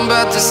ticking,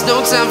 but there's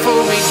no time for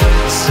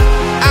regrets.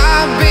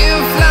 I've been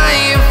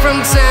flying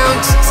from town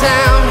to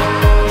town,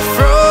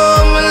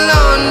 from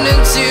London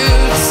to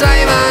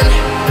Taiwan.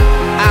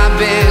 I've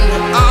been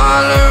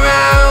all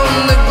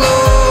around the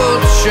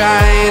globe,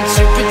 trying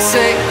to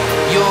protect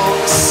your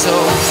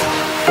soul.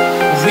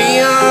 We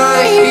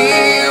are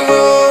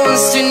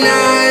heroes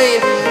tonight.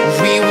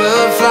 We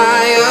will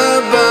fly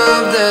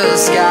above the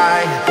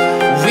sky.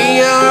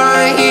 We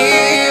are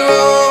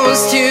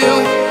heroes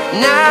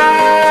tonight.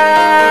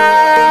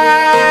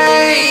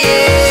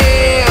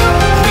 Yeah.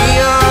 We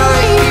are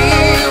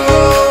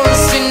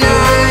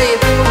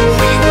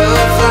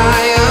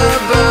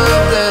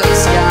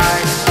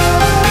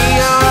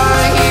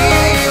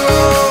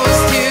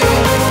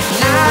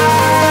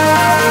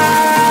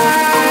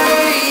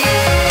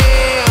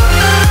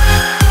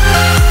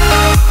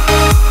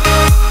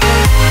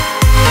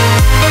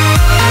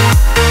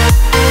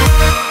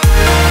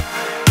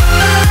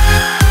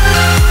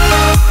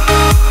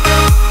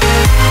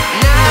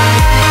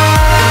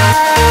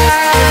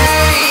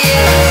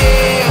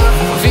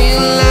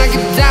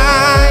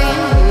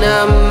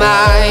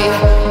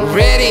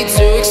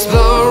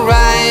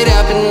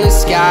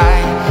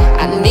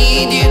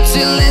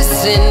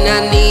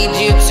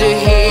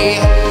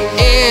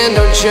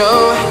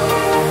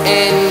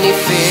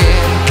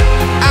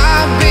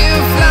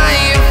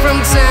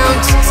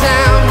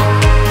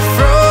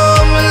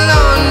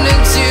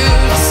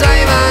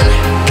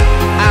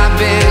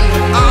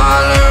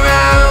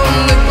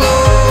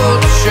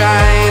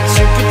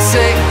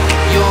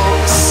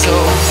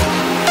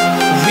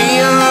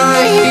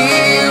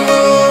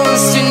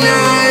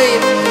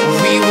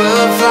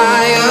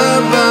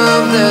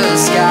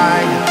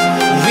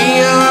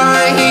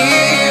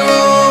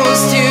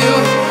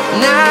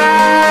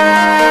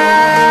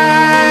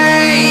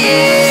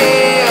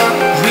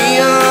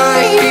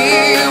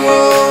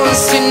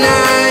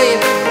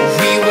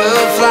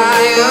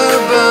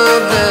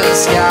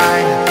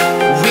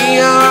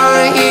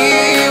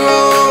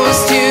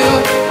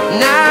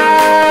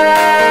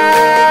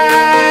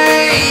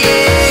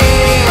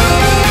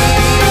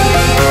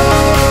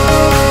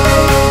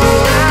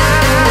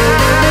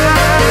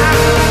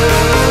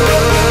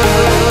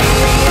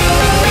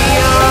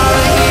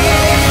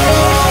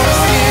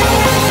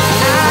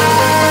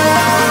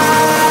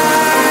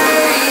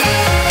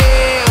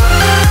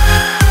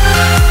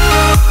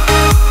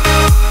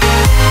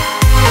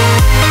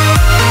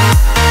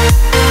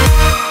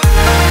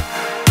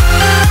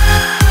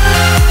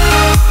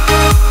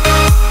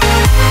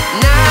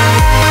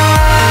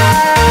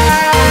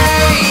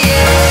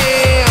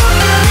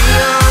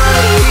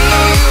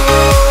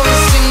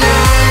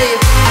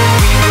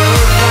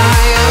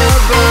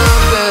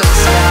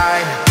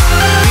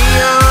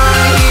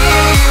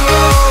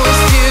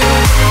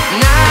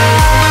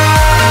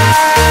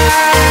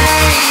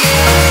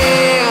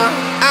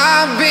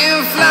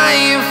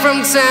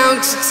from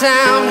town to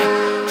town,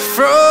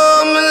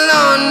 from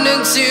London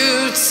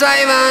to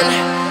Taiwan.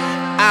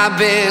 I've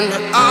been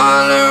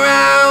all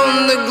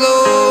around the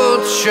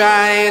globe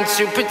trying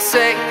to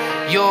protect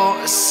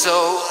your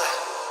soul.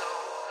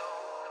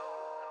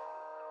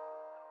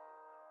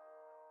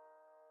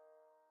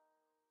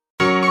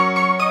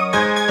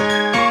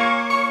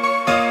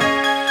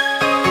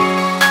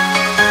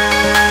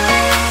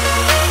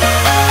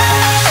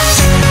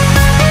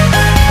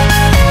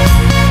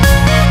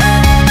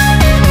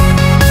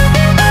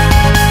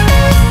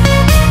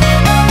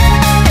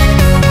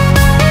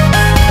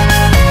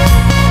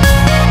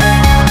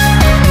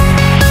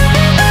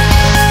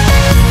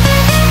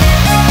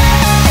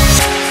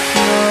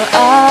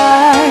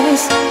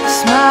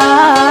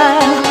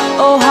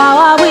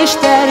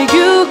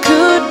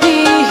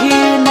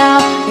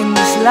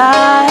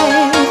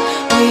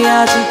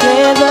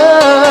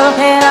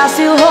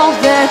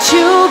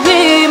 You'll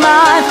be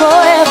mine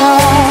forever.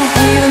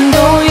 Even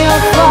though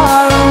you're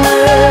far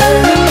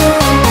away,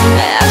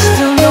 I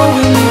still know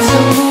we need to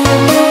move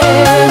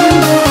again.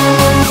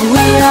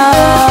 We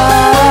are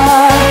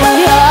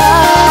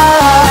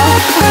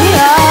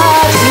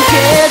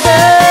together.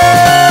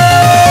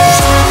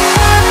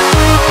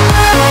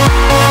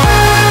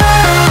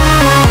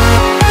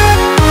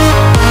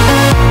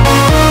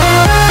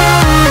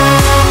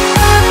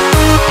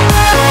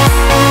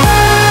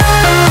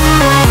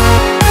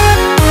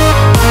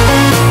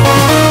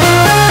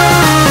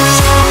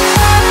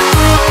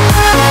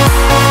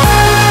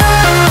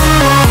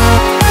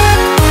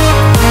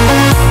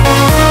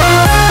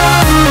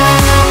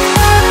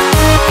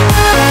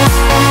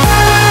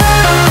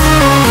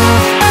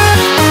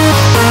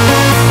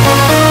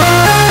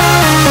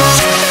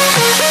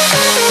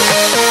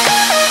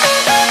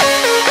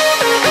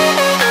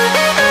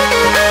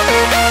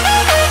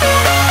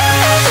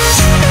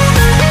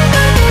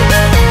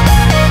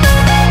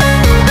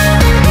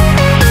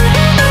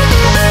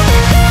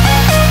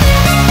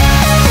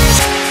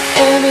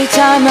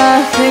 Time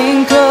I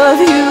think of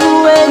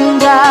you and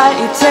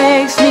it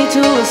takes me to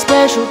a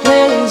special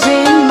place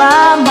in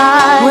my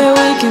mind where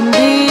we can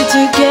be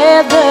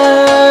together.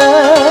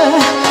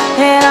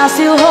 And I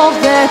still hope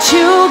that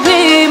you'll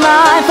be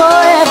mine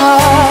forever.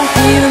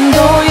 Even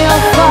though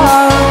you're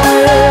far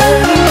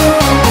away,